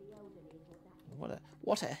respect for the elderly is what that is.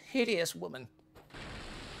 What a hideous woman.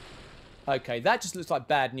 Okay, that just looks like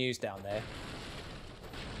bad news down there.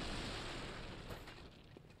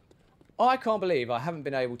 I can't believe I haven't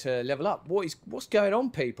been able to level up. What's going on,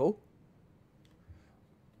 people?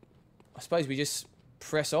 I suppose we just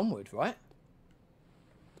press onward, right?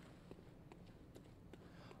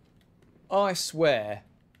 I swear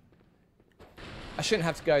I shouldn't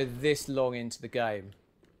have to go this long into the game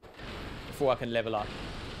before I can level up.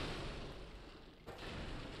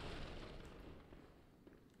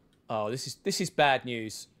 Oh, this is bad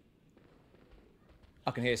news.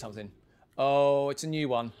 I can hear something. Oh, it's a new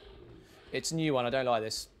one. It's a new one. I don't like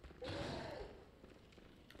this.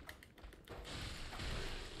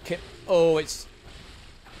 Oh, it's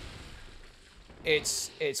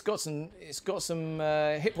got some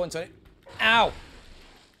hit points on it. Ow!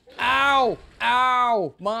 Ow!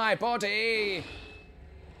 Ow! My body!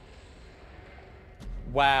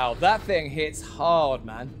 Wow, that thing hits hard,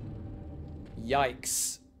 man.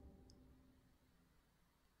 Yikes.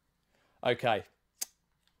 Okay.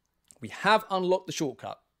 We have unlocked the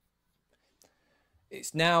shortcut.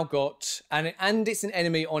 It's now got... And it's an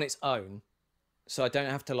enemy on its own. So I don't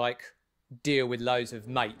have to, like, deal with loads of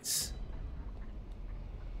mates.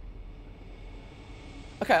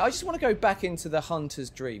 Okay, I just want to go back into the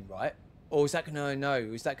hunter's dream, right? Or is that gonna... No,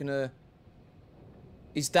 is that gonna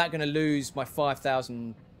lose my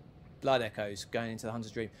 5,000 blood echoes going into the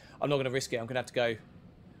hunter's dream? I'm not gonna risk it. I'm gonna have to go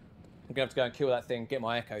and kill that thing, get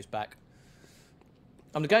my echoes back.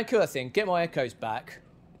 I'm gonna go and kill that thing, get my echoes back.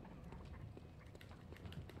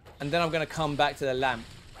 And then I'm gonna come back to the lamp.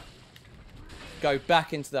 Go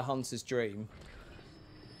back into the hunter's dream.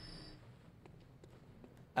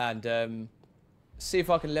 And see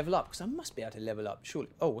if I can level up, because I must be able to level up, surely.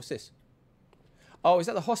 Oh, what's this? Oh, is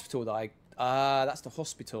that the hospital that I... that's the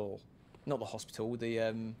hospital. Not the hospital,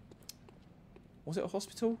 the... Was it a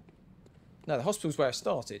hospital? No, the hospital's where I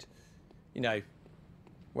started. You know,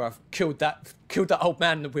 where I've killed that old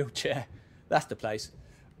man in the wheelchair. That's the place.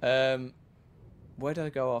 Where do I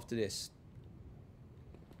go after this?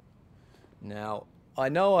 Now, I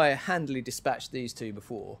know I handily dispatched these two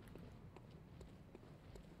before.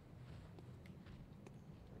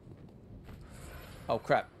 Oh,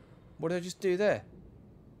 crap. What did I just do there?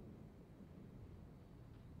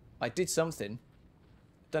 I did something.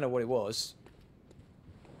 Don't know what it was.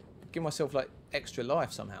 Give myself, like, extra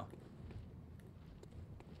life somehow.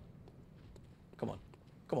 Come on.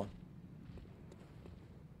 Come on.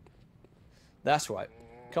 That's right.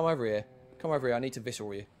 Come over here. Come over here. I need to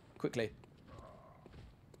visceral you. Quickly.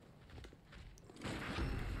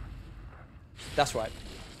 That's right.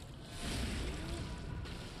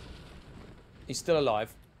 He's still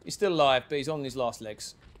alive. He's still alive, but he's on his last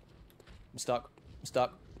legs. I'm stuck. I'm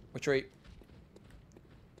stuck. Retreat.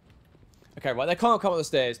 Okay, right. They can't come up the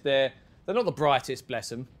stairs. They're not the brightest, bless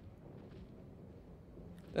them.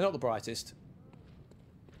 They're not the brightest.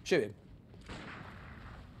 Shoot him.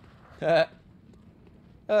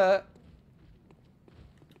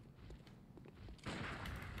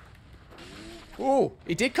 Oh,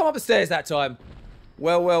 he did come up the stairs that time.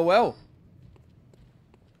 Well, well, well.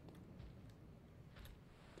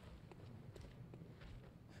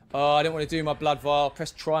 Oh, I don't want to do my blood vial.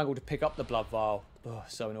 Press triangle to pick up the blood vial. Oh,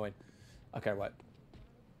 so annoying. Okay, right.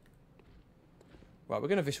 Right, we're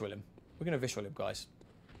going to visceral him. We're going to visceral him, guys.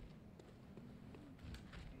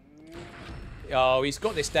 Oh, he's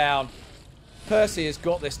got this down. Percy has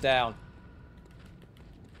got this down.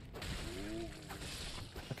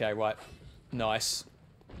 Okay, right. Nice.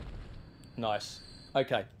 Nice.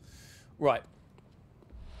 Okay. Right.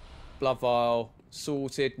 Blood vial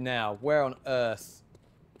sorted now. Where on earth?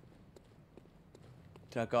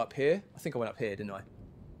 Did I go up here? I think I went up here, didn't I?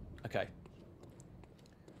 Okay.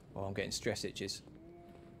 Oh, I'm getting stress itches.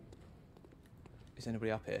 Is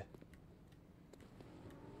anybody up here?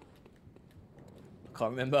 I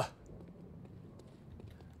can't remember.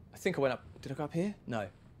 I think I went up. Did I go up here? No.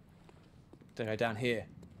 Did I go down here?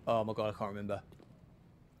 Oh my god, I can't remember.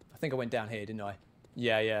 I think I went down here, didn't I?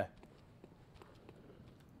 Yeah, yeah.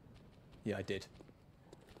 Yeah, I did.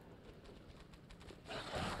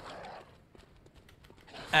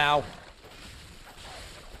 Ow.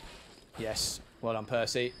 Yes. Well done,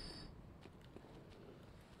 Percy.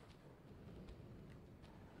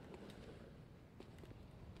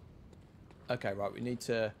 Okay, right, we need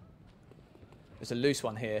to... There's a loose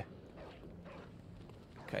one here.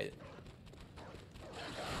 Okay.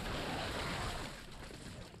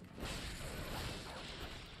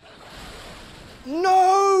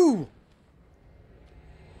 No!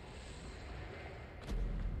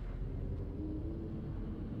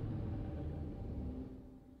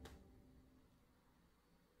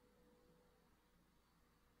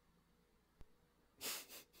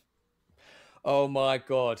 Oh my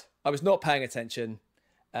god. I was not paying attention.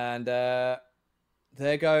 And there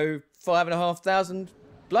go 5,500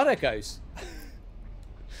 blood echoes.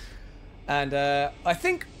 And I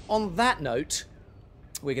think on that note,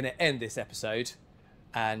 we're going to end this episode.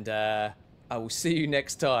 And I will see you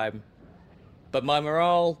next time. But my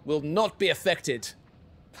morale will not be affected.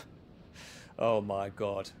 Oh my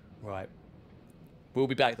god. Right. We'll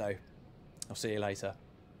be back though. I'll see you later.